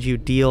damage you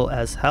deal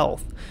as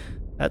health.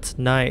 That's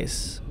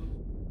nice.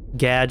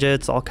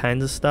 Gadgets, all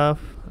kinds of stuff.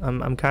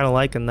 I'm kind of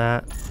liking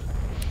that.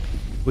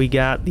 We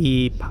got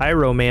the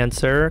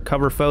Pyromancer,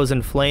 cover foes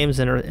in flames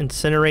and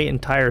incinerate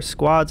entire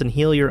squads and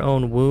heal your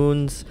own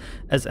wounds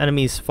as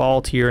enemies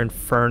fall to your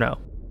inferno.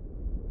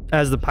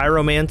 As the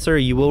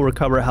Pyromancer, you will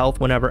recover health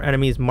whenever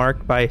enemies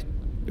marked by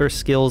your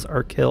skills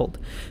are killed.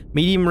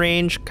 Medium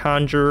range,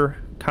 conjurer,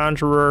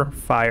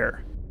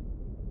 fire.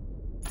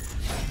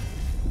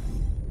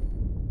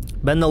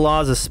 Bend the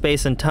laws of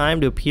space and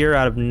time to appear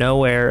out of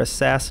nowhere,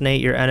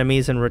 assassinate your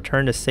enemies, and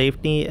return to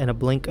safety in a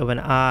blink of an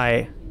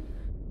eye.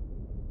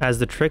 As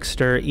the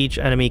Trickster, each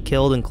enemy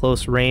killed in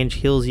close range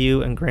heals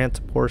you and grants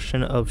a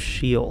portion of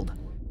shield.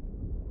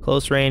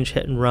 Close range,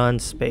 hit and run,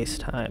 space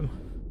time.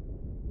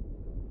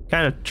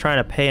 Kind of trying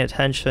to pay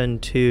attention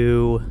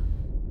to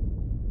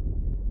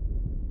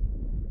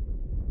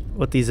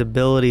what these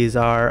abilities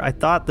are. I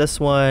thought this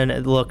one,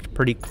 it looked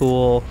pretty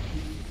cool.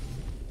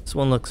 This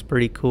one looks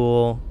pretty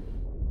cool.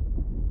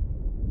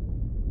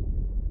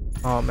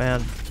 Oh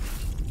man.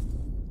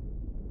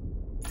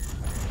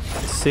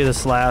 Let's see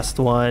this last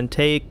one.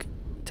 Take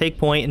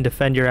point and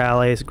defend your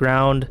allies.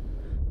 Ground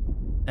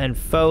and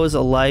foes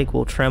alike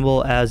will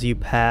tremble as you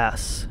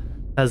pass.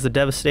 As the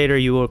Devastator,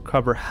 you will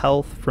recover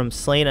health from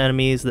slain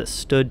enemies that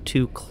stood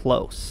too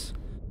close.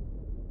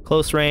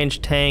 Close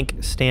range, tank,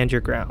 stand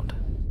your ground.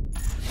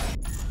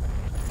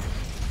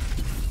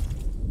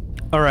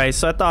 Alright,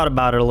 so I thought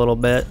about it a little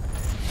bit,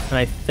 and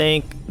I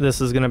think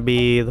this is going to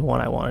be the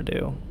one I want to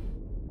do.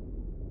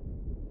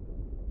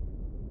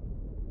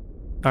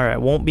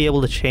 Alright, won't be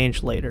able to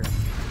change later.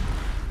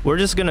 We're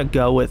just gonna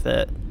go with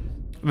it.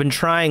 I've been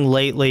trying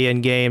lately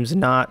in games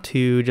not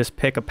to just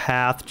pick a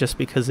path just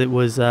because it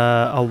was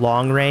a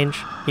long range,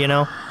 you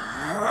know?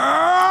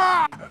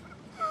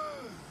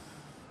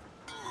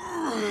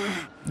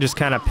 Just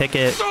kind of pick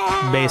it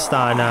based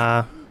on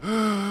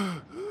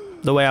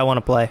the way I want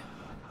to play.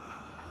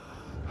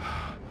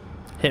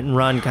 Hit and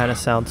run kind of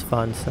sounds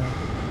fun, so.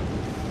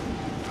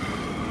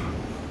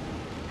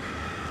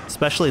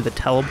 Especially the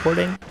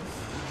teleporting.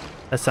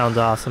 That sounds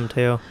awesome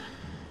too.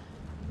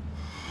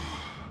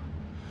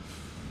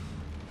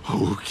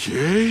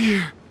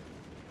 Okay.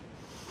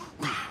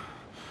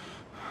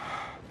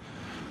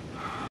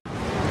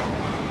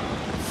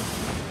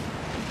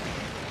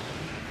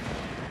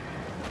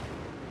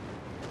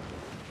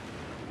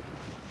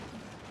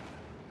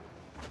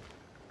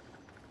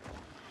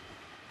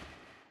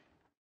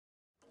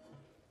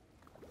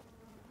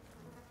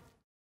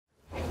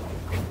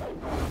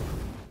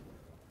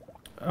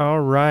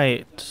 All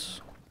right.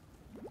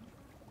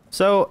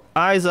 So,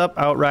 eyes up,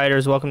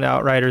 Outriders. Welcome to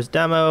Outriders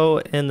demo.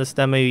 In this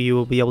demo, you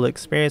will be able to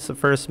experience the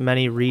first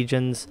many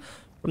regions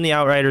from the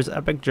Outriders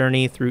epic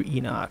journey through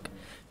Enoch.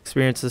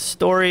 Experience the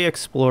story,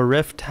 explore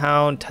Rift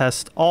Town,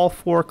 test all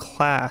 4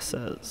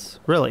 classes.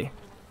 Really?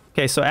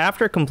 Okay, so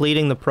after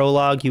completing the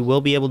prologue, you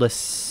will be able to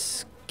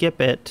skip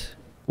it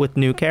with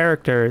new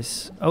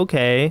characters.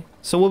 Okay,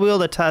 so we'll be able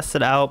to test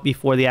it out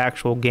before the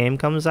actual game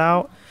comes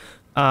out.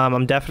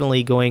 I'm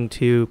definitely going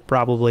to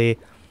probably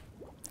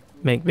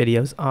make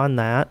videos on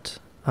that.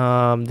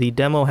 The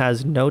demo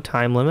has no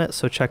time limit,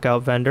 so check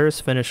out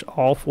vendors, finish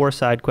all 4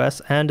 side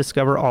quests, and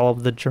discover all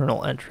of the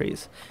journal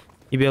entries.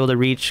 You'll be able to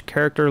reach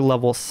character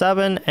level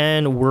 7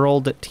 and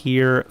world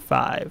tier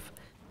 5.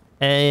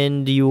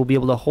 And you will be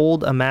able to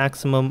hold a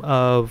maximum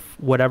of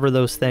whatever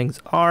those things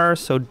are,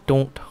 so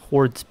don't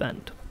hoard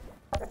spend.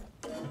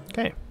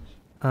 Okay.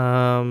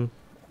 Alright,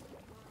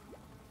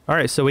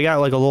 so we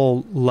got like a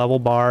little level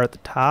bar at the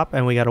top,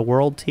 and we got a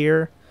world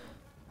tier.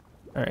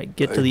 Alright,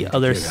 get to the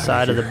other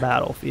side of the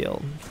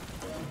battlefield.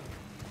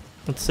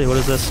 Let's see, what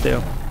does this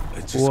do?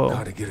 I just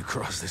gotta get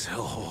across this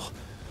hellhole.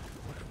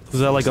 Is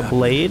that like a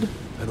blade?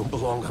 I don't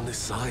belong on this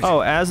side. Oh,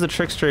 as the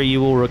Trickster,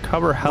 you will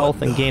recover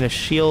health and gain a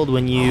shield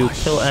when you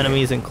kill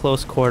enemies in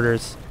close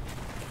quarters.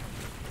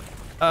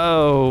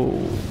 Oh.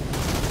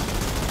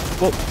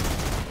 Whoa.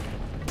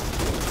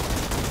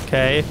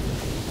 Okay.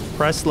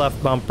 Press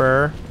left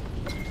bumper,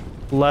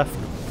 left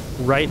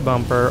right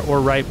bumper,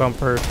 or right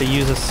bumper to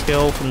use a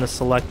skill from the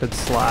selected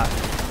slot.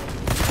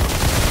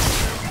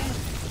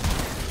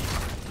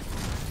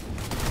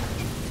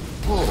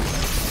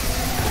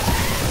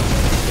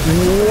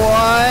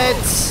 What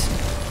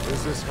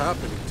is this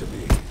happening to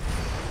me?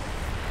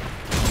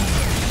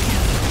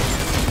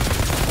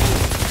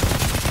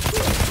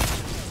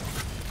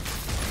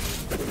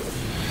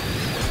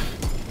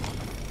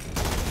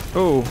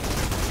 Oh.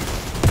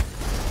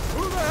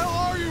 Who the hell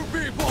are you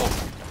people?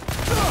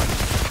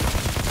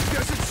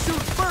 Guess it's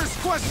shoot first,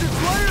 questions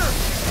later!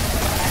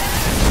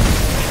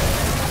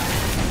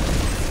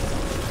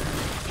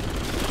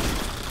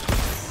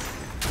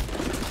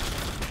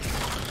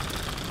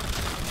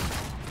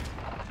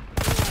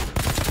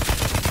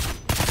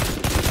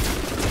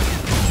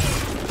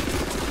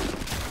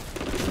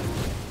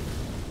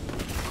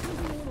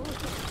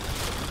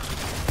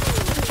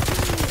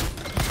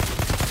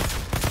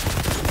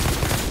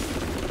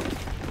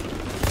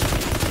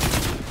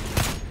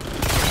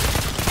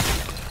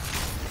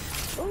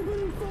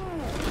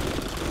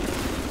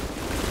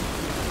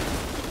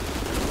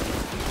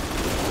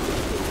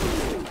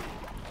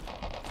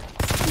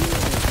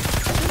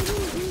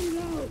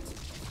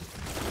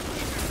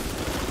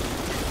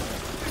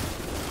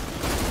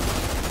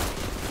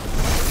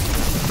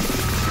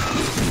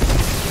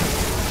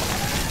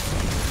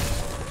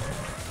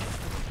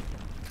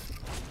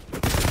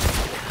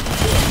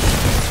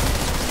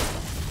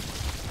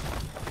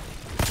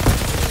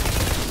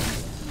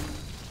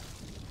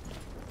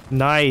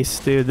 Nice,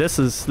 dude. This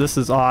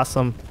is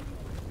awesome.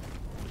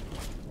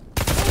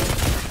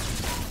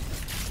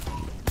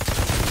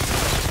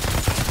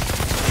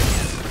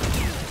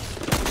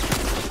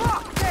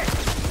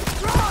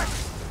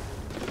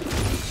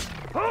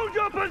 Hold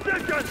your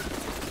position!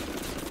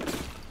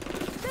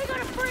 They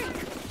got a freak!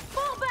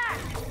 Fall back!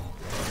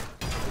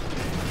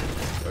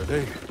 Are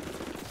they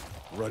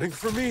running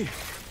for me?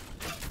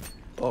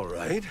 All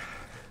right.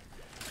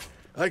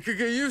 I could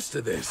get used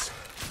to this.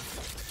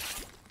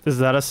 Is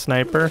that a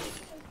sniper?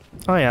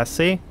 Oh yeah,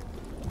 see?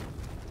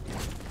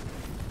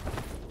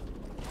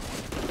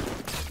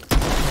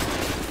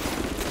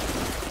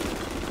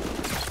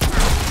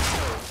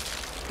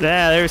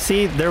 Yeah, there,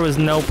 see? There was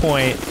no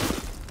point.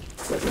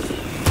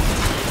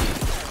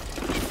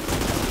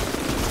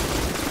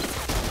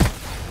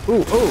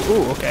 Ooh,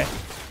 okay.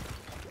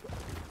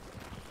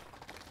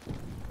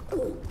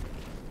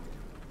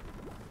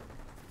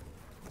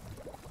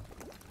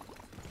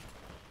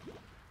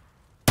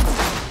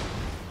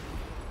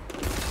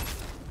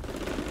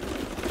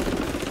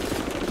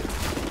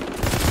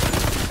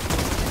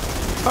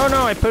 Oh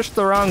no, I pushed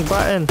the wrong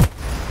button.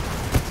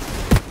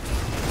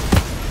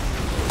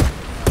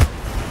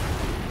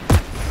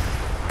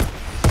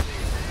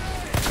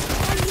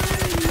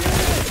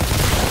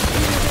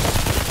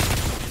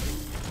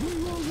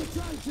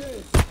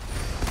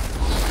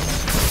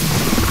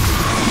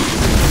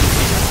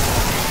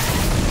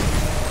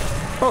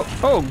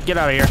 Oh, get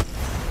out of here.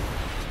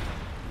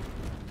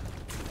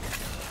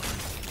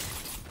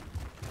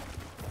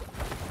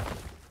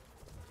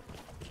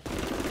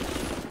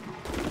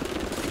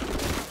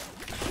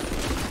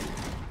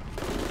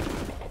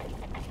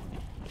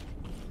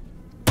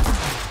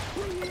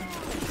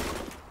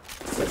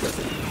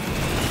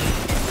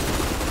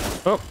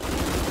 Oh.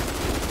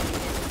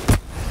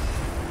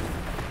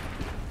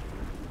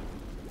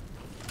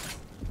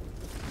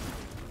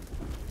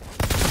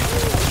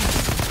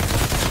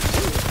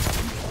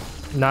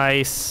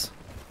 Nice.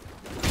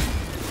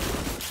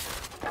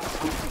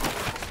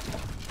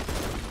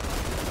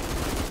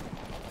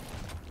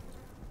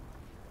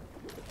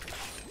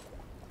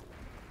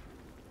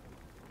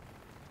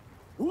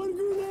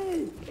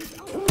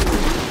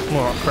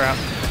 Oh, crap.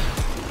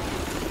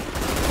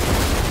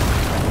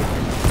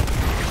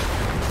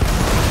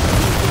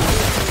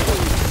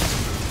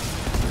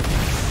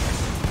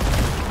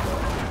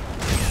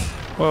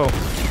 Whoa.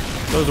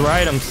 Those were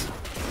items.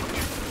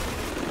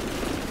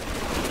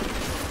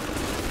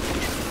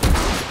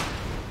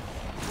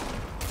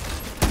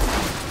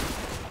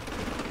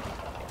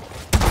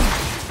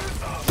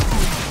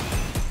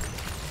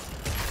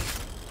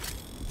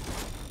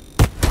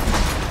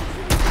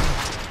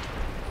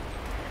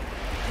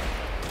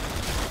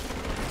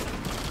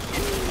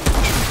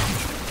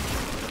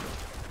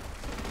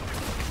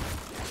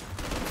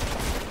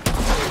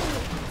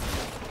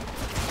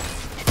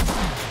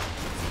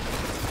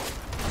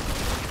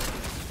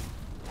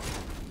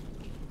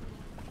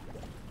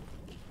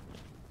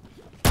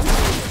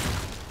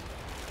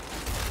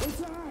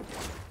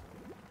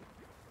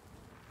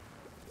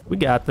 We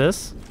got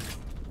this.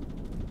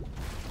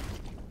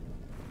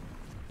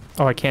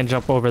 Oh, I can't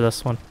jump over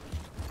this one.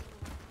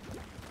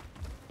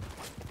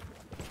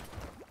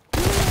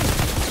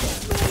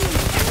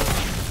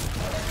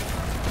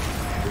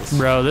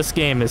 Bro, this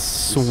game is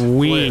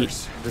sweet.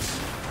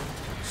 This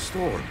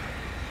storm.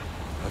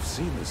 I've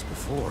seen this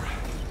before.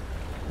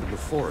 In the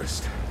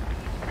forest.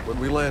 When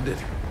we landed.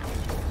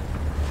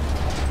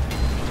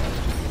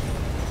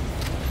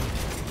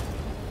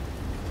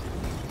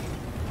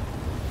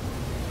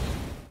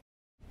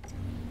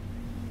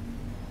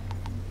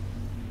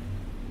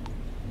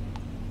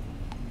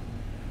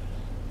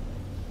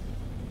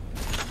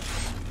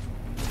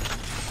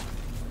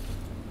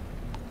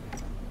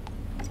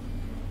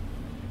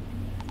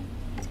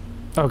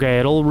 Okay,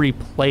 it'll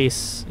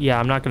replace... Yeah,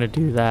 I'm not gonna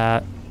do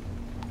that.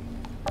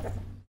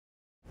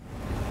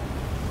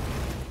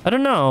 I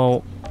don't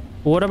know.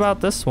 What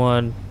about this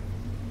one?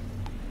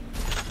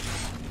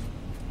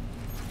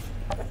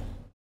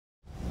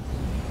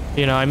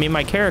 You know, I mean,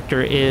 my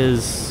character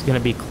is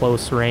gonna be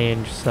close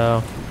range,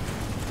 so...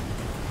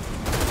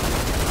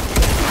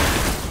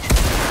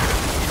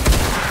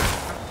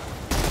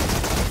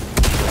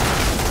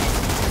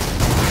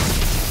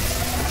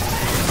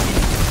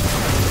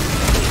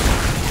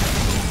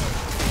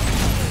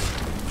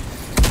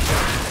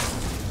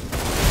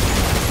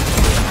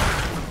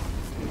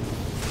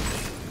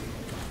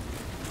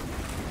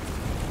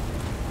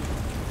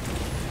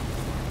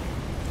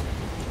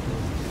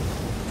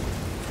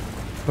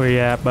 Where you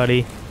at,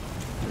 buddy?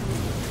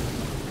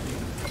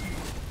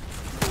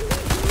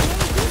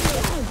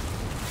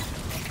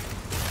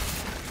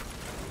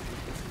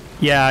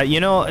 Yeah, you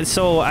know,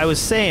 so I was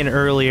saying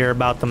earlier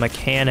about the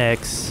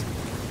mechanics.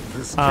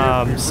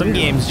 Some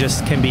games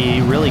just can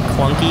be really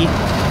clunky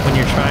when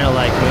you're trying to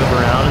like move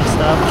around and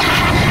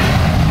stuff.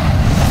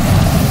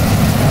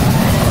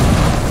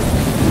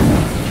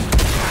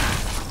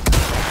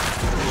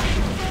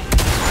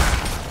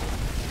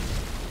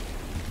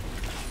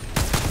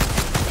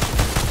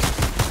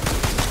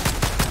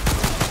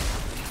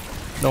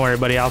 Don't worry,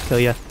 buddy, I'll kill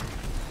you.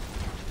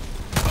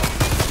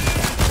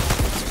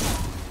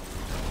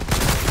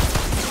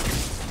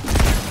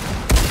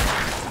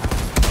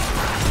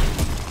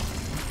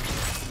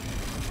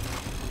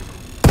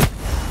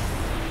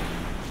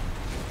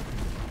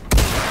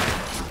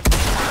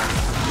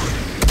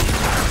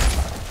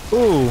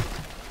 Ooh.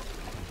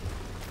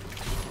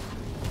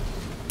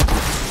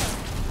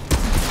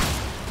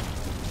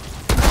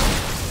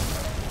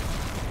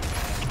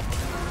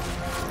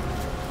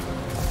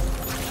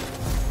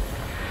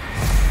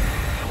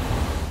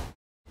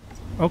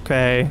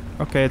 Okay,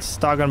 it's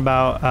talking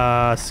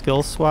about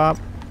skill swap.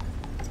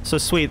 So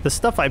sweet, the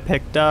stuff I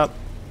picked up.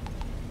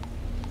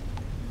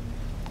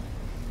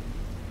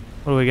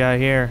 What do we got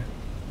here?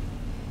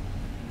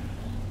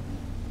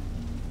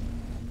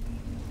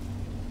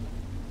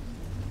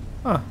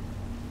 Huh.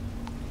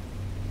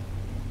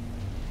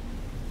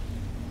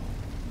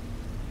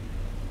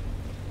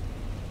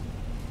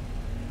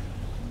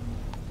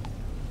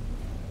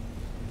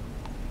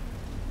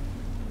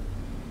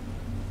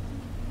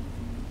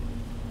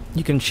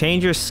 You can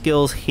change your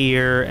skills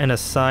here and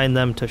assign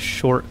them to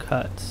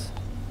shortcuts.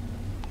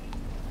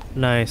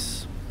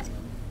 Nice.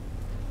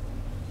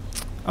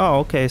 Oh,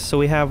 okay, so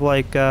we have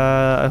like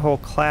a whole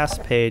class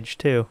page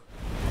too.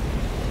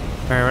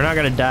 Alright, we're not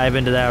gonna dive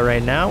into that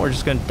right now. We're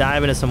just gonna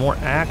dive into some more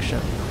action.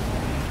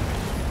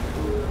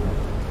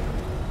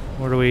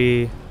 Where do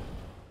we...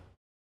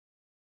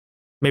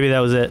 Maybe that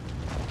was it.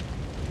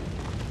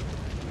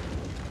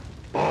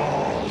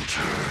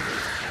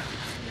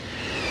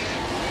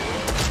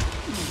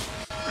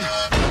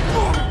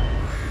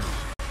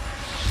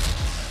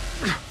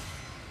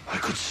 I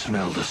could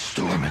smell the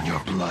storm in your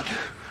blood,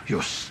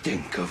 your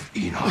stink of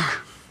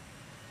Enoch.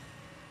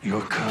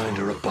 Your kind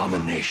are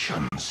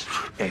abominations,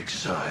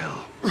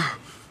 exile.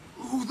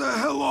 Who the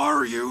hell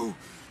are you?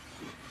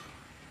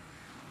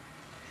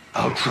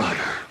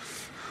 Outrider.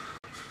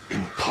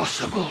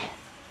 Impossible.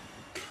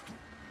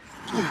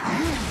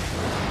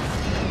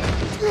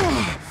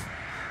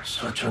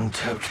 Such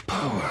untapped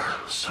power,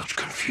 such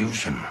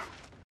confusion.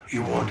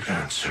 You want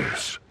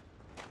answers.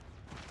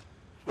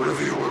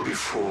 Whatever you were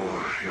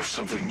before, you're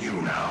something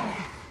new now.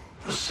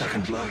 A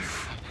second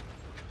life.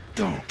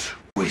 Don't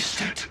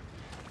waste it.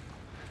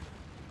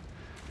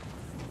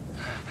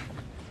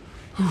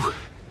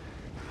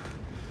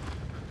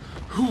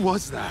 Who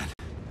was that?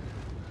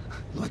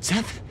 Lord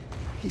Seth?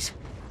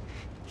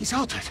 He's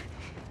altered.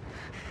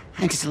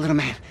 I'm just a little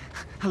man.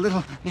 A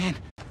little man.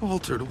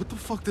 Altered? What the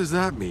fuck does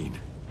that mean?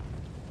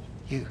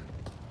 You.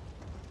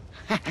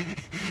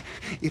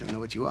 You don't know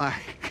what you are.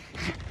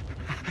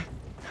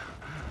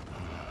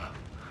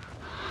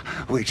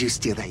 Where'd you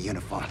steal that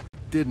uniform?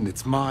 Didn't,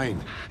 it's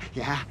mine.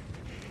 Yeah?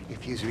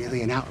 If you's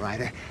really an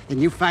outrider, then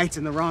you fights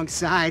on the wrong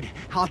side,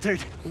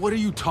 Altered. What are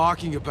you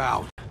talking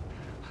about?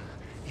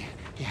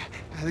 Yeah,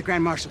 the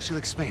Grand Marshal, she'll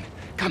explain.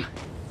 Come.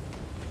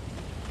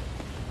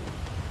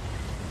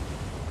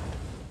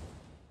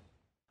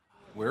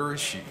 Where is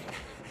she?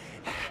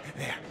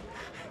 There.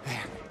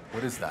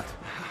 What is that?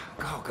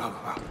 Go.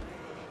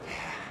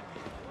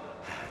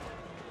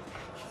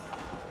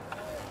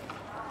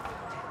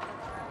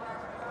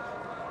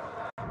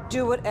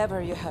 Do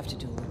whatever you have to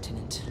do,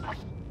 Lieutenant.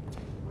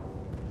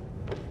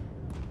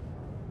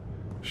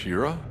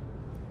 Shira?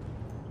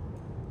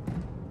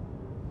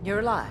 You're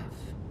alive.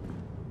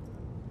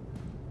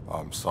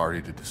 I'm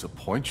sorry to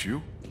disappoint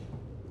you.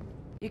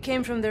 You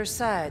came from their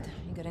side.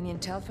 You got any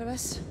intel for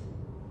us?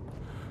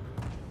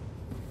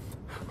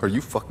 Are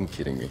you fucking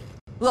kidding me?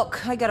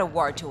 Look, I got a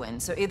war to win,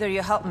 so either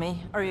you help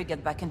me, or you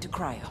get back into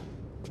cryo.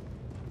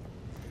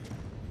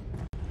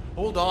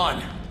 Hold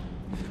on.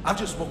 I've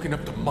just woken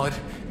up to mud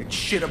and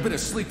shit. I've been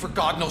asleep for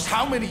God knows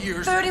how many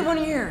years.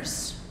 31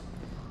 years!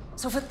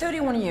 So for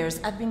 31 years,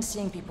 I've been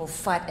seeing people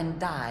fight and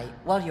die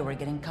while you were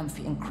getting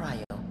comfy in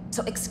cryo.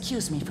 So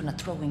excuse me for not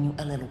throwing you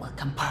a little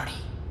welcome party.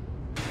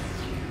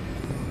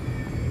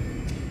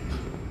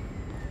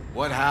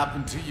 What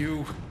happened to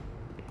you?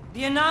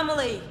 The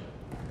anomaly!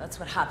 That's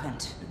what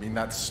happened. You mean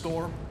that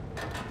storm?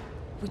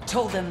 We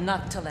told them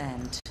not to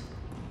land.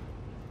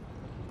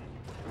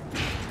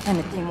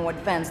 Anything more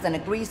advanced than a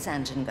grease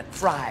engine got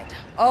fried.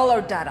 All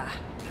our data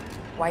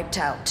wiped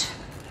out.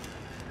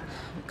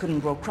 We couldn't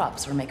grow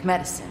crops or make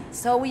medicine,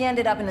 so we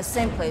ended up in the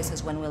same place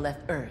as when we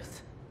left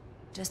Earth.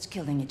 Just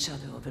killing each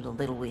other over the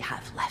little we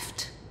have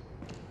left.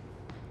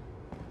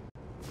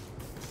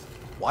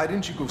 Why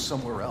didn't you go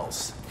somewhere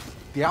else?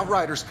 The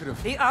Outriders could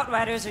have... The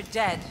Outriders are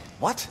dead.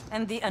 What?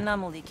 And the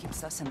anomaly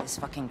keeps us in this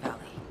fucking valley.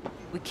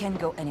 We can't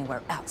go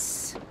anywhere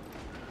else.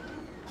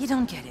 You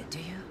don't get it, do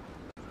you?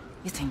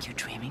 You think you're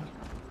dreaming?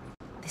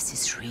 This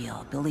is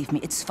real. Believe me,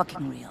 it's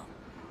fucking real.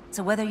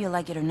 So whether you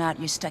like it or not,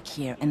 you're stuck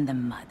here in the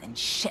mud and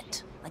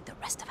shit, like the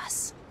rest of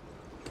us.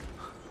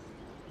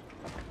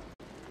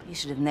 You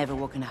should have never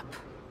woken up.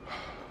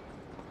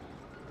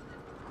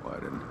 Why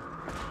didn't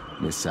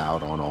miss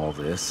out on all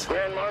this?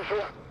 Grand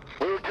Marshal,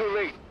 we were too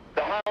late.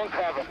 The hounds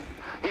have him.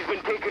 He's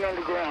been taken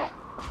underground.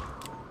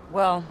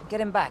 Well, get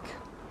him back.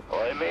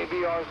 Well, it may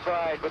be our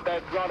side, but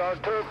that's not our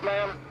turf,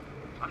 ma'am.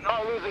 I'm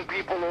not losing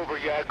people over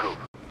Jakub.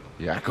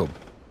 Jakub?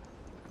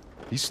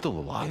 He's still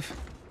alive?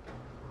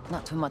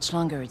 Not for much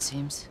longer, it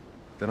seems.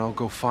 Then I'll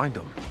go find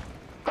him.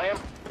 Ma'am?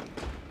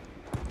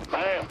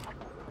 Ma'am?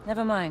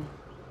 Never mind.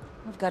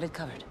 We've got it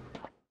covered.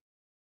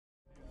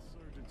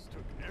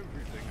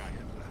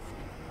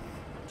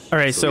 All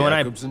right, so when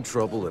Jakub's in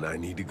trouble and I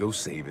need to go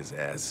save his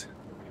ass.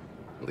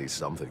 At least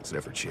some things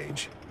never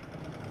change.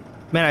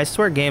 Man, I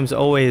swear games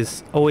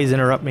always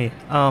interrupt me.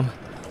 So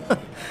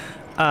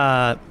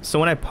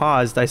when I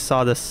paused, I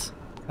saw this.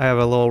 I have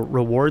a little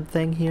reward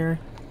thing here.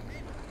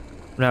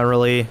 I'm not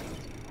really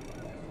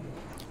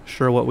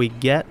sure what we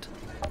get.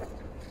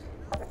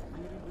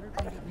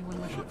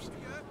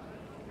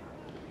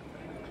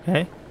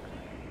 Okay.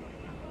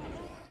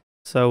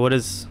 So what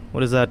does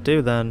that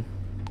do then?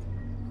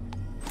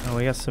 Oh,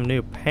 we got some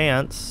new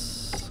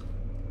pants.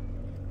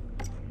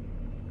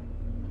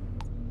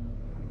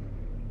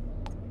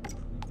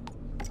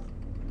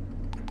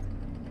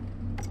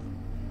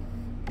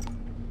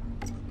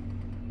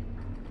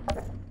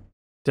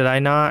 Did I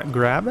not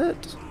grab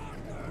it?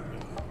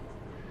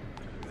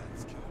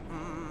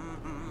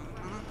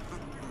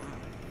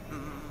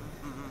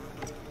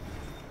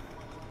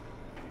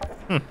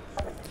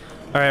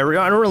 Alright,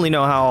 I don't really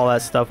know how all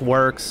that stuff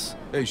works.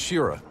 Hey,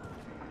 Shira.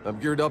 I'm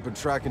geared up and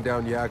tracking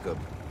down Jakub.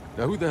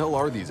 Now, who the hell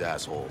are these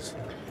assholes?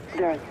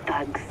 They're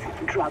thugs,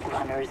 drug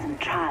runners, and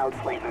child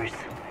slavers.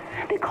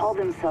 They call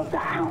themselves the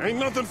Hounds. Ain't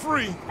nothing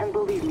free. And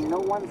believe me, no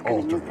one's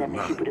gonna use them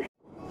if you put a...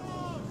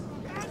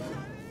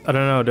 I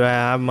don't know, do I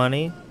have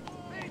money?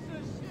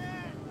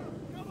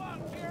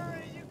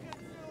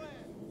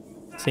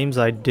 Seems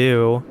I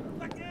do.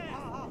 I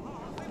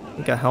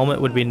think a helmet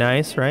would be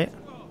nice, right?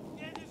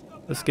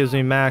 This gives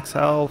me max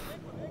health.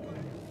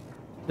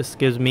 This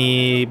gives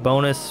me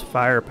bonus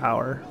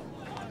firepower.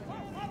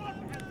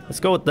 Let's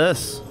go with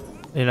this.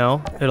 You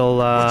know, it'll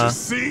What you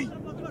see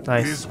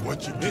nice. is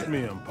what you get.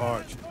 Me, I'm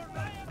parched.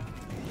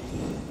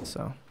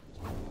 So.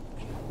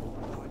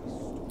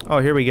 Oh,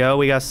 here we go.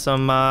 We got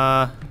some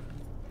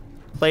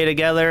play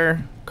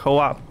together,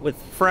 co-op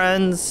with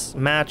friends,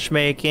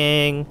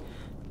 matchmaking,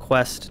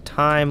 quest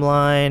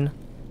timeline.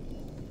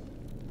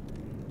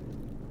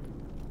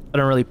 I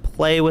don't really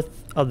play with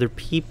other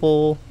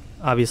people,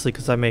 obviously,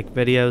 because I make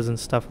videos and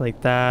stuff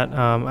like that.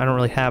 I don't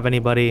really have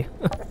anybody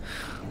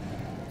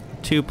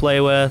to play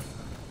with.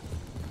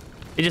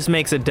 It just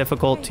makes it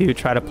difficult to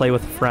try to play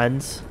with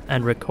friends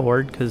and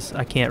record because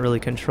I can't really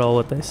control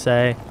what they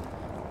say.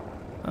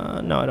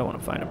 No, I don't want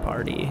to find a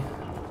party.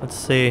 Let's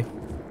see.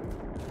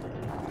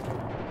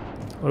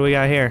 What do we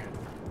got here?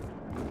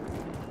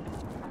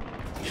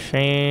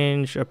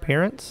 Change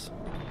appearance?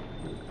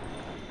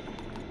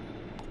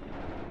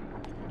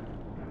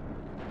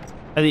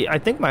 I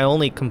think my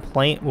only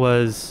complaint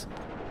was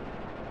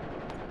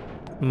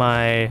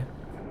my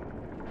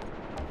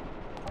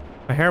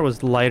hair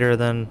was lighter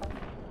than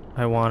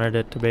I wanted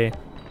it to be.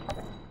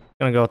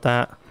 Gonna go with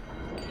that.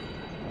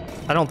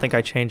 I don't think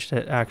I changed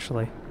it,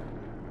 actually.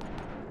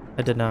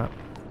 I did not.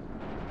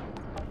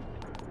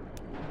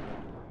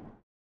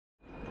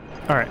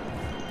 Alright.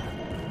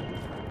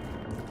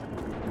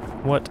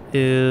 What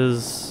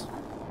is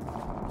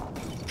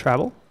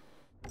travel?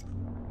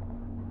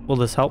 Will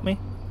this help me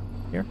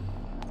here?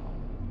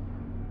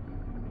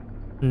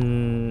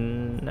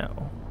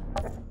 No.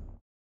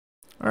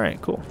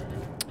 Alright, cool.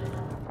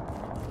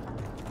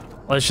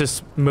 Let's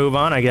just move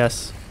on, I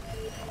guess.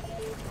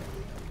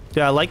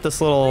 Dude, I like this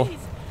little...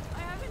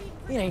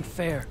 It ain't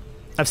fair.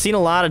 I've seen a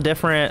lot of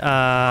different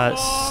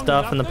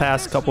stuff in the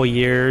past couple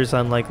years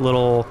on like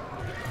little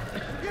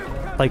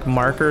like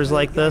markers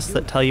like this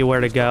that tell you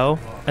where to go.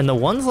 And the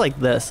ones like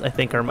this, I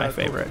think, are my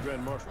favorite.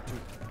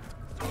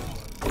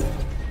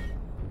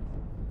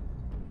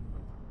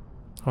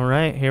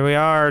 Alright, here we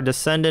are.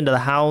 Descend into the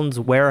Hound's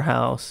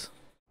warehouse.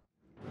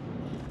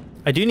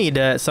 I do need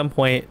to, at some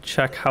point,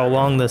 check how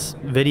long this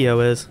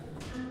video is.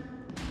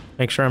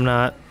 Make sure I'm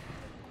not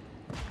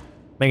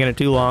making it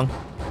too long.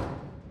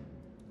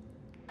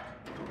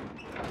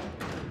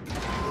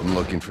 I'm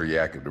looking for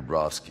Yakov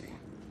Dubrovsky.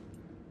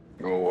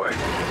 Go away.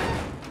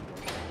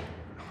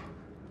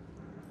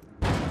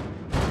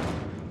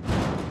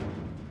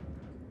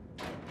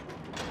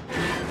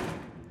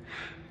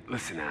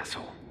 Listen,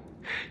 asshole.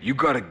 You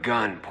got a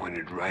gun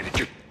pointed right at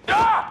your...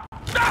 Ah!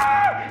 Ah!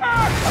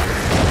 Ah!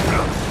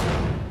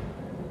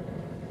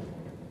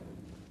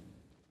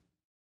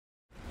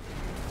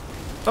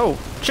 Oh,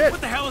 shit!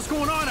 What the hell is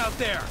going on out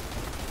there?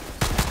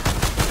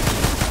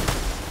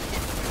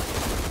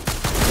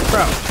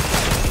 Bro.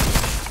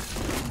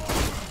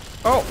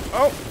 Oh,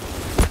 oh.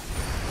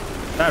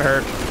 That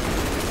hurt.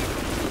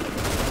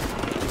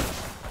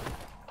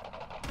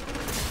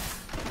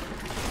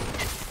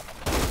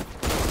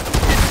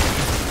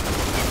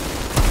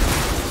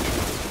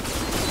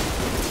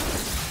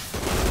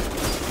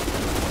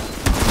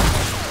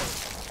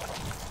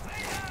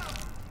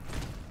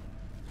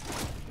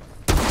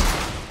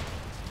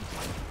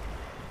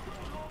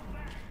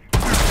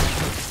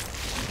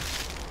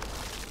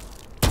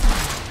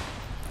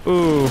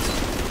 Ooh.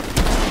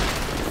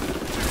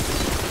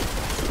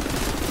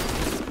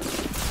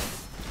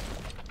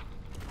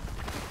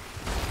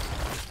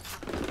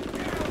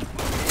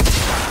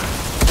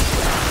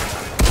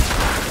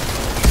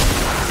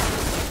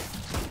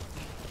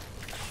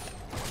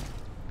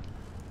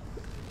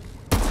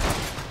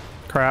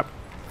 Crap.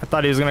 I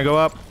thought he was gonna go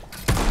up.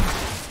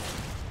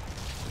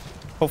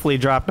 Hopefully he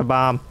dropped a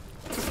bomb.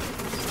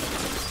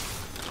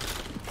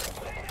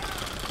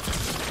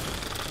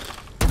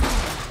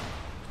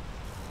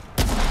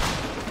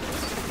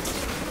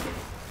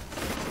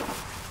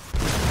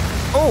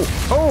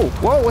 Oh,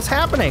 whoa, what's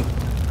happening?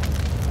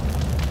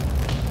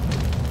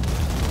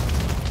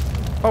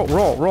 Oh,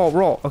 roll, roll,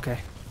 roll. Okay.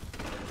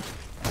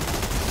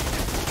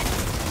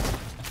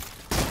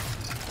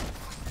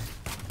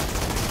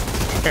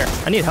 Here,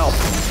 I need help.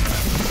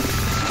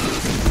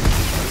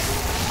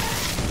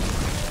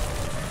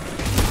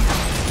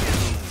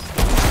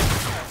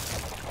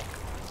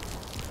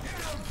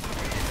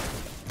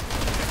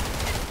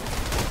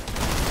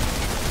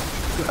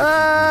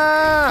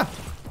 Ah!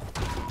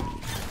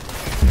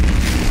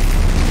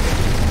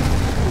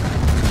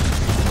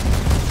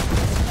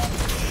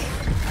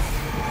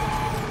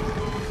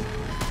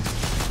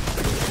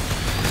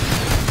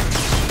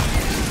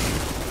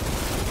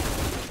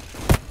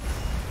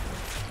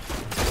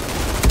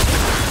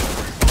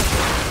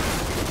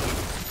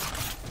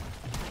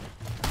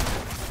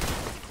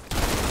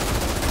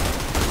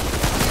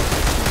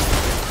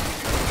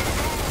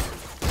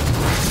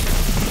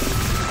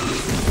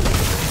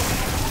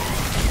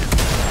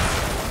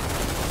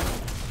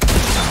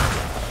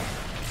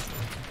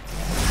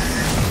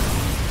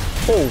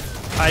 Oh,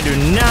 I do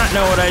not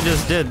know what I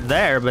just did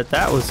there, but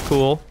that was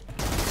cool.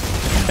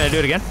 Can I do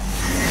it again?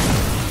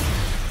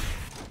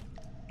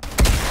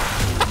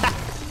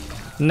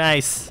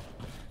 Nice.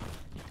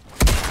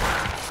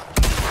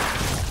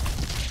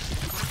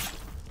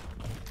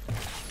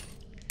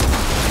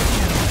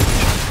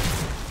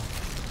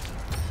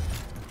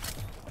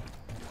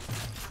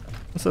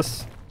 What's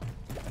this?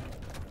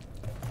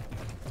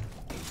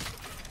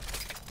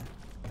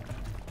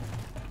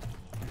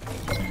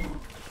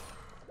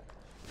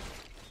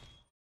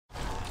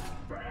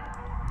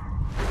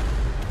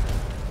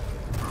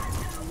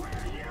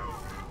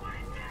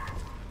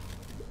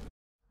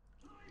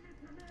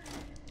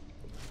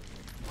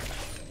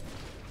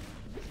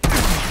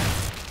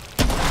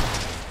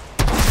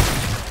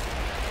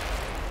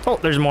 Oh,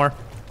 there's more.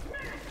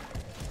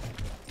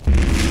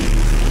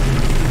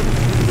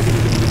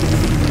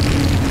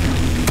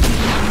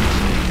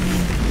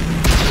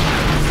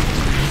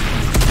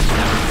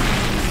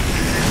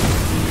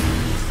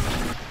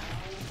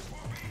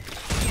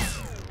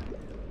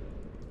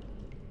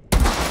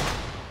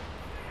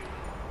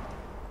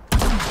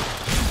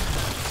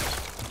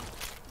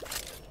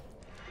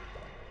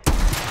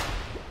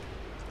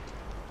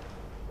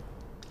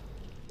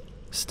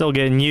 Still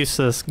getting used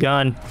to this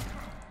gun.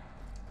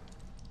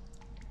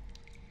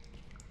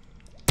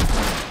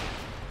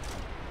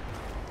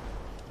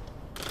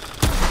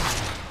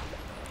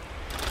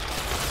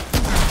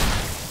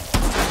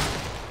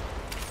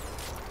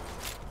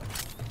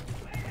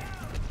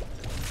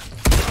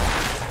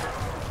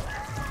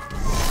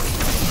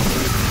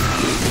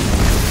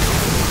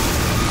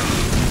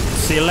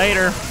 See you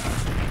later.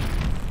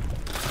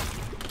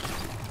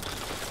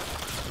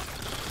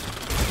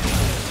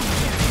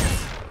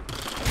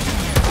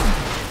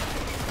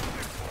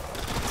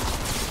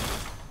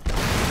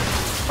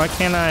 Why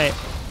can't I?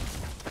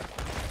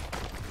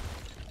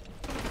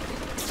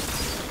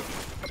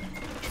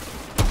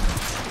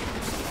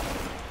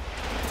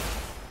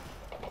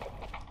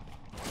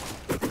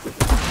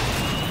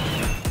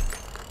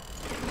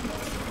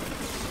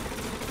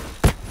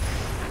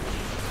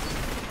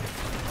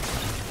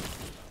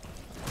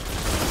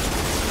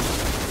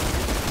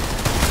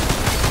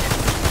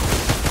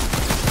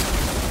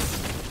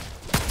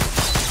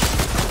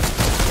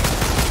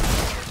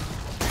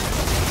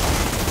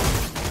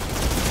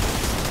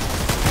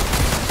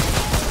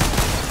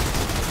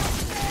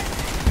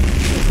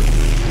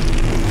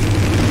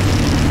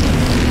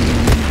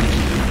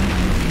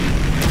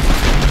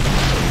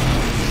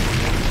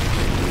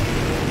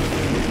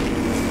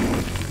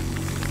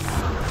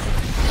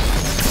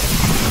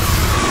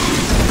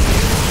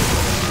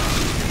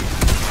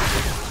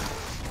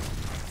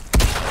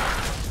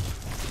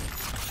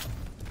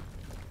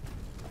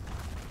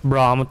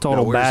 Bro, I'm a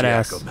total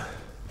badass. Jacob?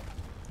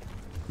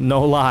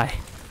 No lie.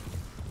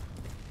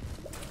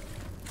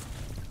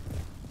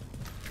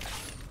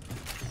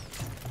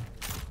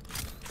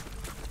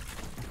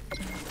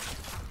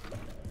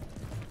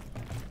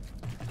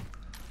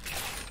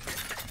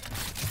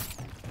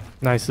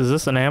 Nice. Is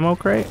this an ammo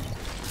crate?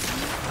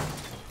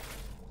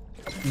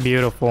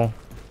 Beautiful.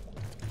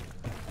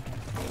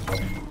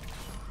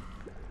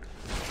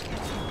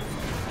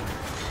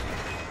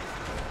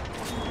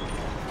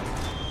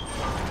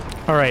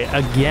 All right,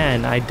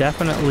 again, I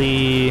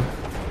definitely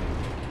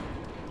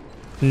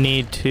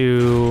need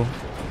to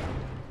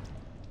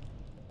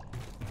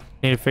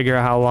figure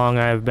out how long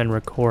I've been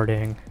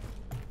recording.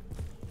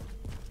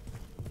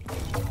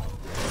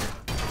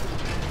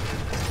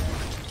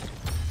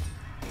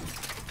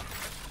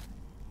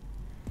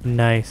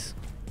 Nice.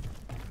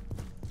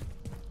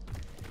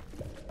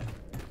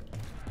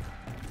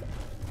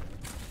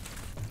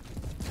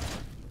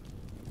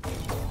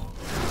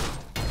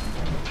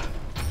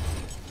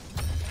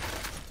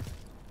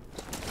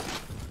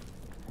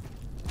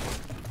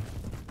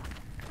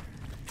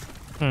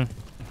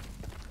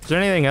 Is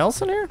there anything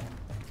else in here?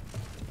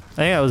 I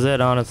think that was it,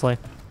 honestly.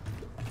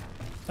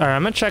 Alright,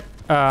 I'm gonna check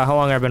how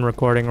long I've been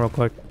recording real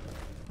quick.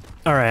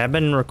 Alright, I've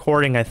been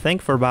recording, I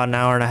think, for about an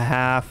hour and a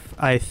half.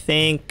 I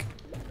think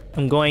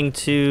I'm going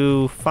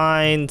to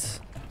find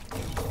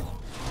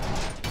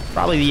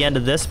probably the end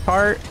of this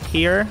part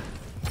here.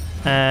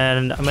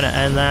 And I'm gonna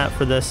end that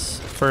for this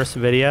first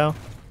video.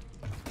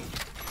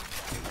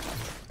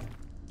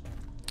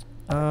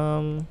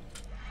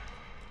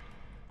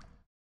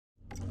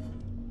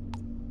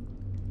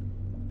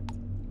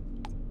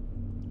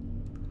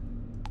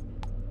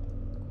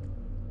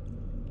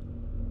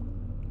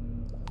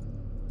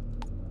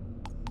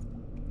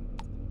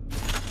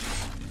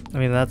 I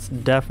mean, that's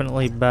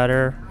definitely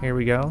better. Here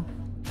we go.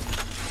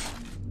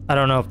 I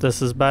don't know if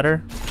this is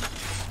better.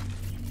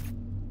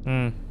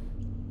 It's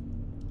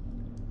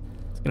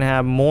gonna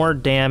have more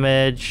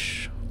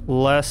damage,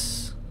 more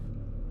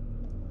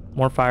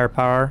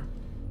firepower,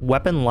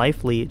 weapon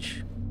life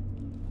leech.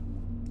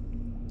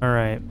 All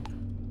right.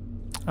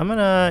 I'm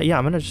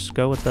gonna just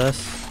go with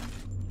this.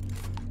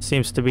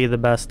 Seems to be the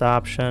best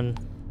option.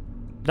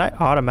 Did I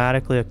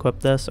automatically equip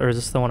this, or is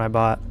this the one I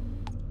bought?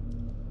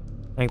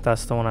 I think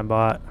that's the one I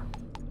bought.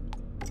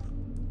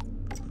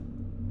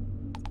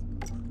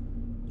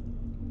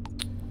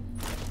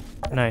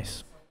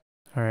 Nice.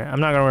 All right, I'm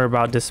not gonna worry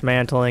about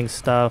dismantling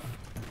stuff.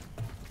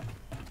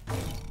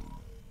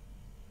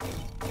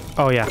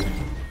 Oh yeah.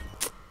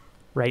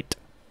 Right.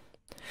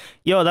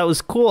 Yo, that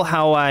was cool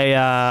how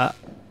I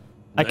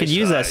could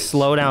use that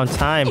slowdown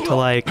time to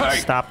like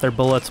stop their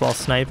bullets while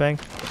sniping.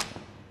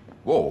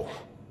 Whoa.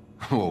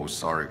 Whoa,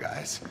 sorry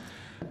guys.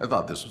 I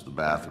thought this was the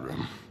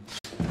bathroom.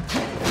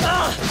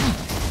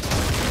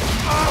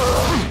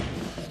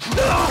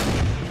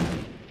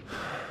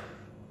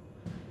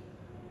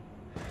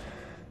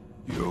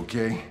 You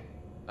okay?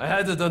 I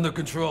had it under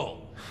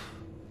control.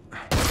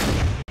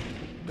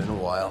 Been a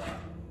while.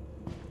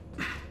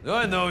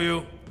 I know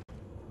you.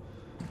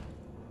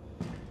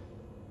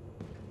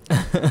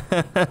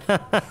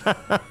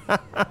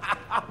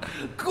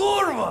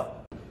 Kurva!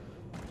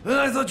 And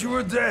I thought you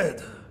were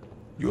dead.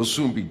 You'll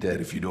soon be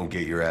dead if you don't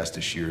get your ass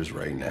to Shears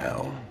right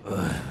now.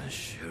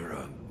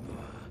 Sure.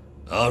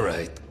 All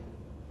right.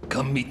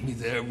 Come meet me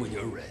there when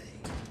you're ready.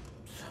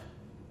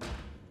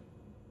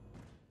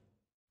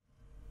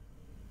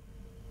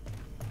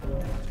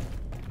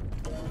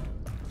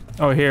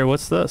 Oh, here,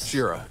 what's this?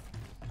 Shira,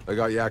 I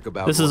got Yak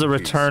about. This is a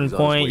return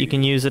point. You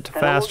can use it to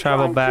fast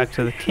travel back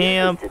to the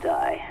camp,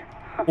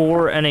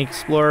 or any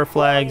explorer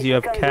flags you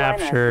have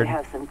captured.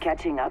 Have some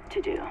catching up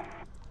to do.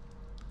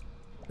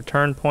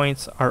 Return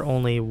points are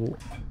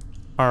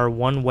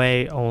one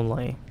way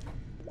only.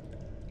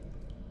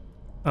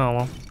 Oh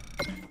well,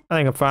 I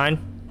think I'm fine.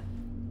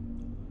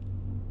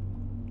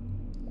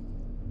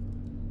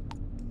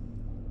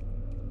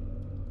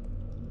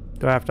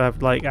 Do I have to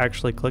like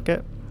actually click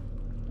it?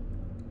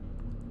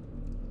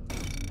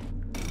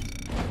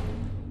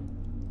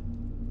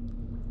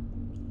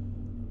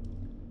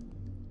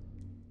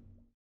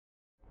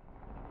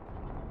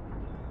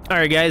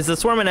 Alright guys,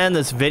 that's where I'm going to end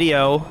this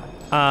video.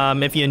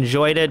 If you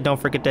enjoyed it,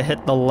 don't forget to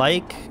hit the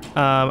like.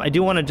 I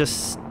do want to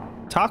just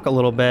talk a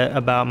little bit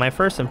about my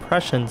first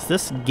impressions.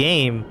 This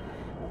game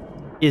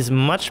is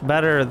much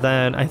better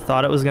than I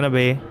thought it was going to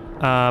be.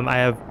 I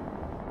have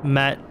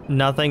met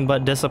nothing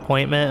but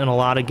disappointment in a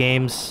lot of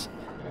games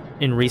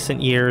in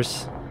recent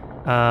years.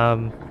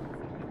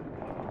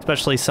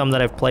 Especially some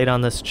that I've played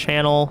on this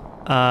channel.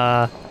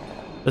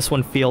 This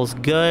one feels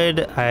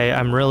good.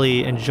 I'm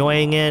really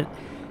enjoying it.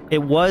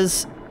 It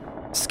was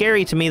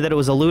scary to me that it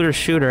was a looter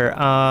shooter.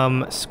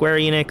 Square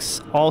Enix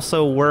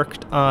also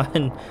worked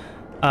on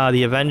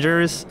the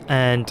Avengers,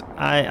 and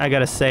I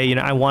gotta say, you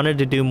know, I wanted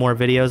to do more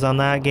videos on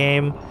that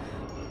game.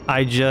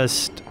 I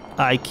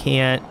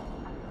can't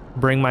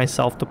bring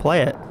myself to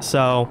play it.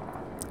 So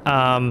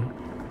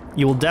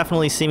you will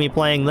definitely see me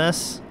playing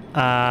this.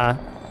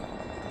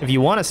 If you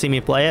want to see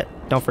me play it,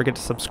 don't forget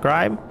to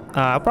subscribe.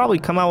 I'll probably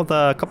come out with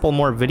a couple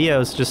more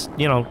videos, just,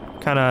 you know,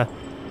 kind of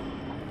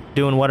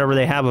doing whatever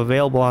they have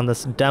available on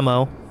this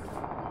demo.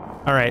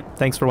 Alright,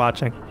 thanks for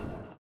watching.